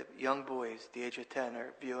majority of the young boys at the age of 10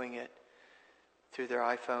 are viewing it through their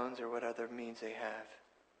iPhones or what other means they have.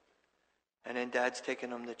 And then dad's taking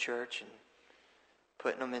them to church and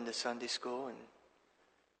putting them into Sunday school.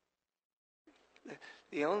 And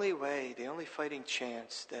the only fighting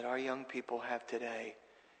chance that our young people have today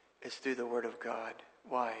is through the Word of God.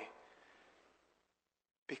 Why?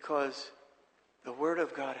 Because the Word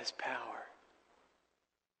of God has power.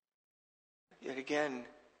 Yet again,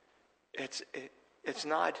 it's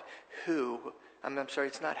not who.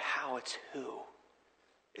 It's not how, it's who.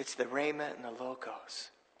 It's the Rhema and the Logos.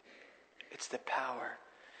 It's the power.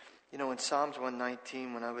 You know, in Psalms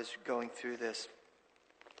 119, when I was going through this,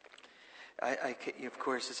 of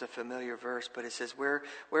course, it's a familiar verse, but it says,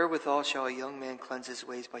 Wherewithal shall a young man cleanse his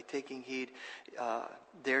ways? By taking heed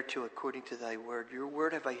thereto according to thy word. Your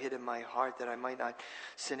word have I hid in my heart, that I might not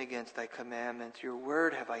sin against thy commandments. Your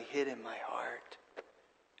word have I hid in my heart.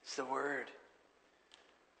 It's the word.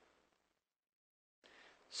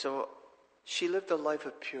 So she lived a life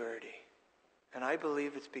of purity. And I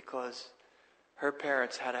believe it's because her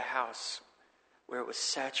parents had a house where it was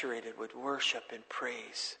saturated with worship and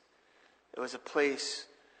praise. It was a place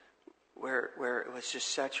where it was just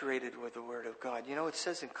saturated with the Word of God. You know, it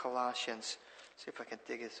says in Colossians, see if I can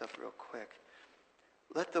dig this up real quick.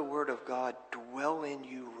 Let the Word of God dwell in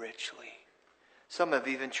you richly. Some have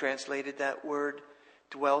even translated that word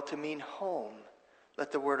dwell to mean home.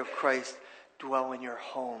 Let the Word of Christ dwell in your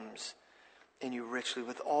homes, in you richly,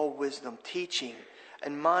 with all wisdom, teaching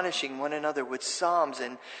admonishing one another with psalms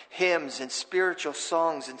and hymns and spiritual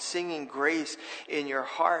songs and singing grace in your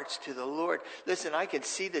hearts to the Lord. Listen, I can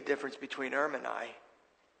see the difference between Irma and I.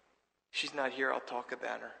 She's not here, I'll talk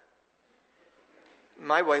about her.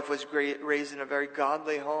 My wife was raised in a very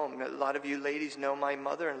godly home. A lot of you ladies know my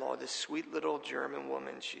mother-in-law, this sweet little German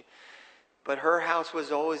woman. But her house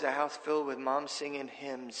was always a house filled with mom singing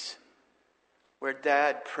hymns, where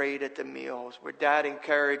dad prayed at the meals, where dad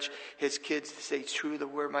encouraged his kids to stay true to the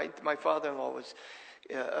word. My father-in-law was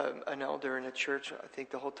an elder in a church, I think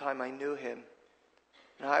the whole time I knew him.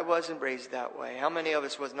 And I wasn't raised that way. How many of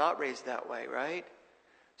us was not raised that way, right?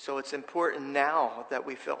 So it's important now that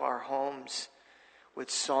we fill our homes with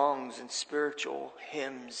songs and spiritual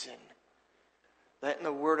hymns and letting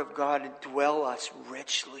the Word of God dwell us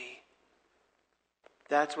richly.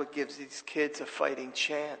 That's what gives these kids a fighting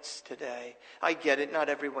chance today. I get it. Not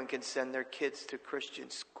everyone can send their kids to Christian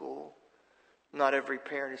school. Not every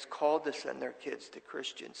parent is called to send their kids to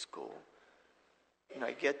Christian school. And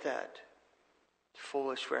I get that. It's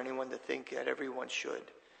foolish for anyone to think that everyone should.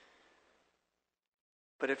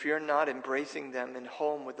 But if you're not embracing them in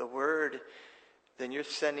home with the Word, then you're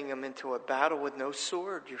sending them into a battle with no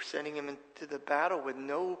sword. You're sending them into the battle with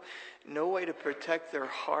no way to protect their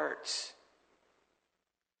hearts.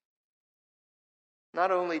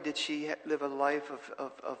 Not only did she live a life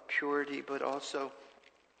of purity, but also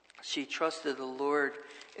she trusted the Lord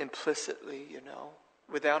implicitly,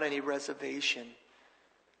 without any reservation.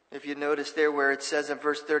 If you notice there where it says in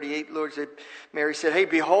verse 38, Mary said, "Hey,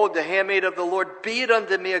 behold, the handmaid of the Lord, be it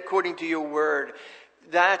unto me according to your word."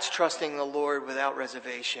 That's trusting the Lord without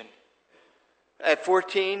reservation. At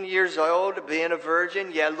 14 years old, being a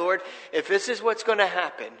virgin, yeah, Lord, if this is what's going to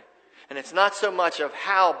happen, and it's not so much of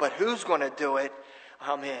how, but who's going to do it,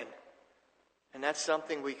 I'm in. And that's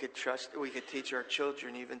something we could trust. We could teach our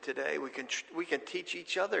children even today. We can teach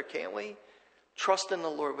each other, can't we? Trust in the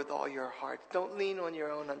Lord with all your heart. Don't lean on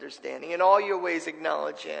your own understanding. In all your ways,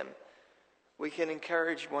 acknowledge Him. We can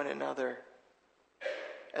encourage one another.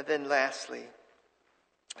 And then lastly,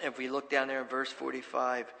 if we look down there in verse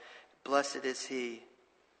 45, blessed is he.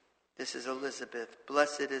 This is Elizabeth.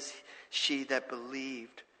 Blessed is she that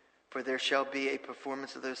believed, for there shall be a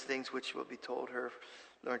performance of those things which will be told her.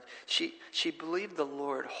 Lord, she believed the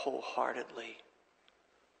Lord wholeheartedly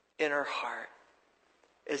in her heart.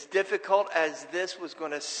 As difficult as this was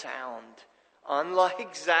going to sound,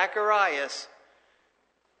 unlike Zacharias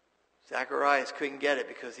couldn't get it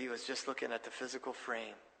because he was just looking at the physical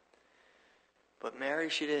frame. But Mary,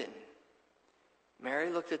 she didn't. Mary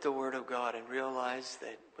looked at the Word of God and realized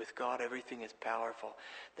that with God everything is powerful,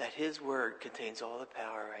 that His Word contains all the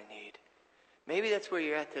power I need. Maybe that's where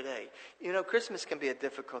you're at today. Christmas can be a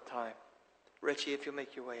difficult time. Richie, if you'll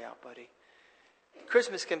make your way out, buddy.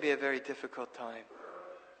 Christmas can be a very difficult time.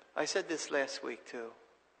 I said this last week too.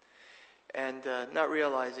 And not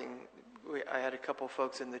realizing, I had a couple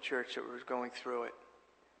folks in the church that were going through it.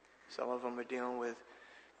 Some of them were dealing with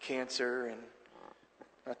cancer, and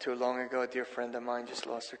not too long ago, a dear friend of mine just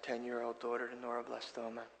lost her 10-year-old daughter to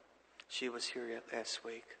neuroblastoma. She was here last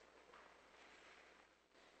week.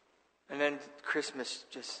 And then Christmas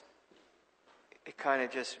it kind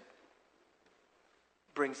of just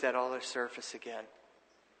brings that all to surface again.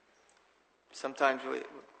 Sometimes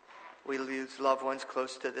we lose loved ones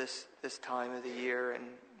close to this time of the year, and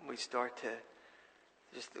we start to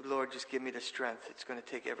Lord, just give me the strength. It's going to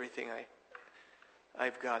take everything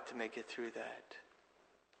I've got to make it through that.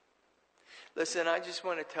 Listen, I just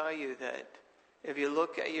want to tell you that if you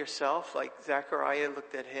look at yourself like Zechariah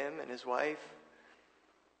looked at him and his wife,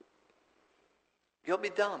 you'll be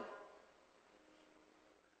dumb.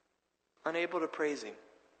 Unable to praise Him.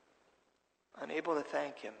 Unable to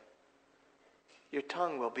thank Him. Your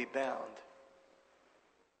tongue will be bound.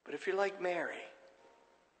 But if you're like Mary,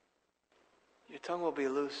 your tongue will be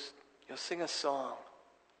loose. You'll sing a song.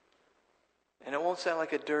 And it won't sound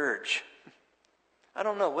like a dirge. I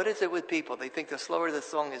don't know. What is it with people? They think the slower the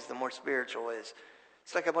song is, the more spiritual it is.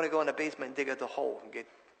 It's like I want to go in the basement and dig out the hole and get...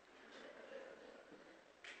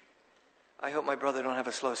 I hope my brother don't have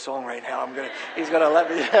a slow song right now. He's going to let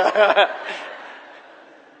me...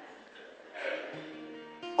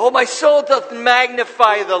 Oh, my soul doth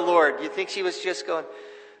magnify the Lord. You think she was just going,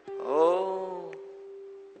 oh,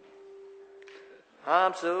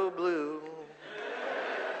 I'm so blue.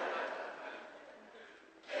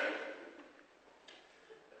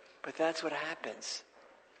 But that's what happens.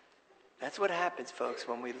 That's what happens, folks,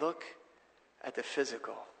 when we look at the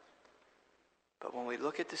physical. But when we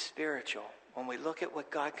look at the spiritual, when we look at what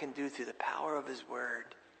God can do through the power of His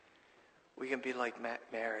Word, we can be like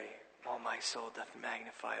Mary. Oh, my soul doth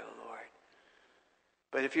magnify the Lord.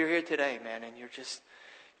 But if you're here today, man, and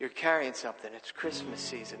you're carrying something, it's Christmas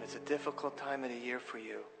season, it's a difficult time of the year for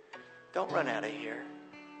you, don't run out of here.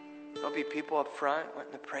 There'll be people up front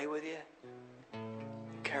wanting to pray with you,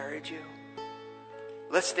 encourage you.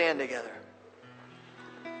 Let's stand together.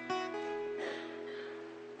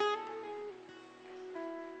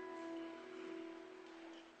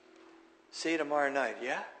 See you tomorrow night,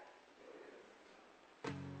 yeah?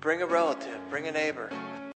 Bring a relative, bring a neighbor.